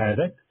Cannabis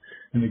Addict.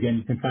 And again,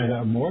 you can find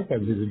out more by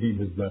visiting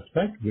his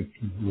website, which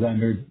is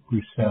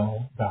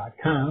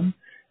leonardbuschel.com.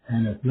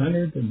 And it's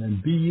Leonard and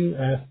then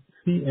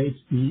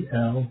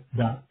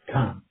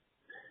BUSCHEL.com.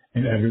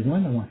 And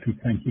everyone, I want to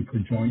thank you for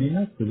joining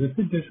us for this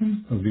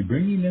edition of the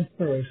Bringing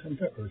Inspiration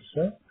to Earth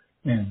show.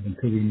 And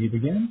until we meet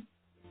again,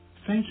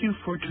 thank you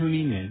for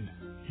tuning in.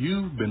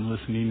 You've been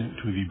listening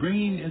to the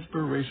Bringing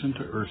Inspiration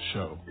to Earth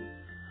show.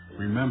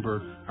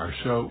 Remember, our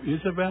show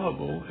is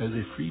available as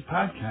a free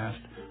podcast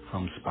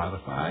from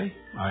Spotify,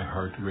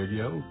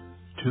 iHeartRadio,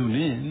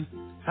 TuneIn,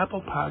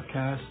 Apple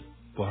Podcasts,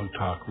 Blog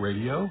Talk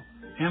Radio,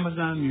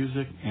 Amazon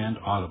Music, and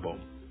Audible.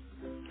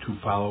 To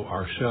follow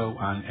our show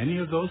on any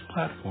of those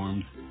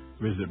platforms,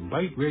 visit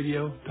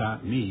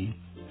biteradio.me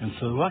and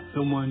select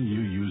the one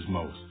you use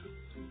most.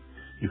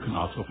 You can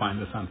also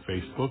find us on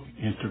Facebook,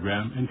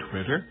 Instagram, and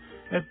Twitter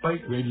at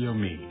Bite Radio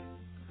Me.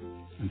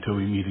 Until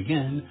we meet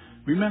again,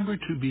 remember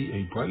to be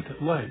a bright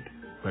light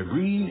by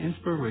bringing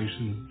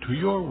inspiration to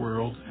your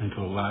world and to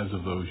the lives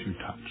of those you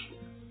touch.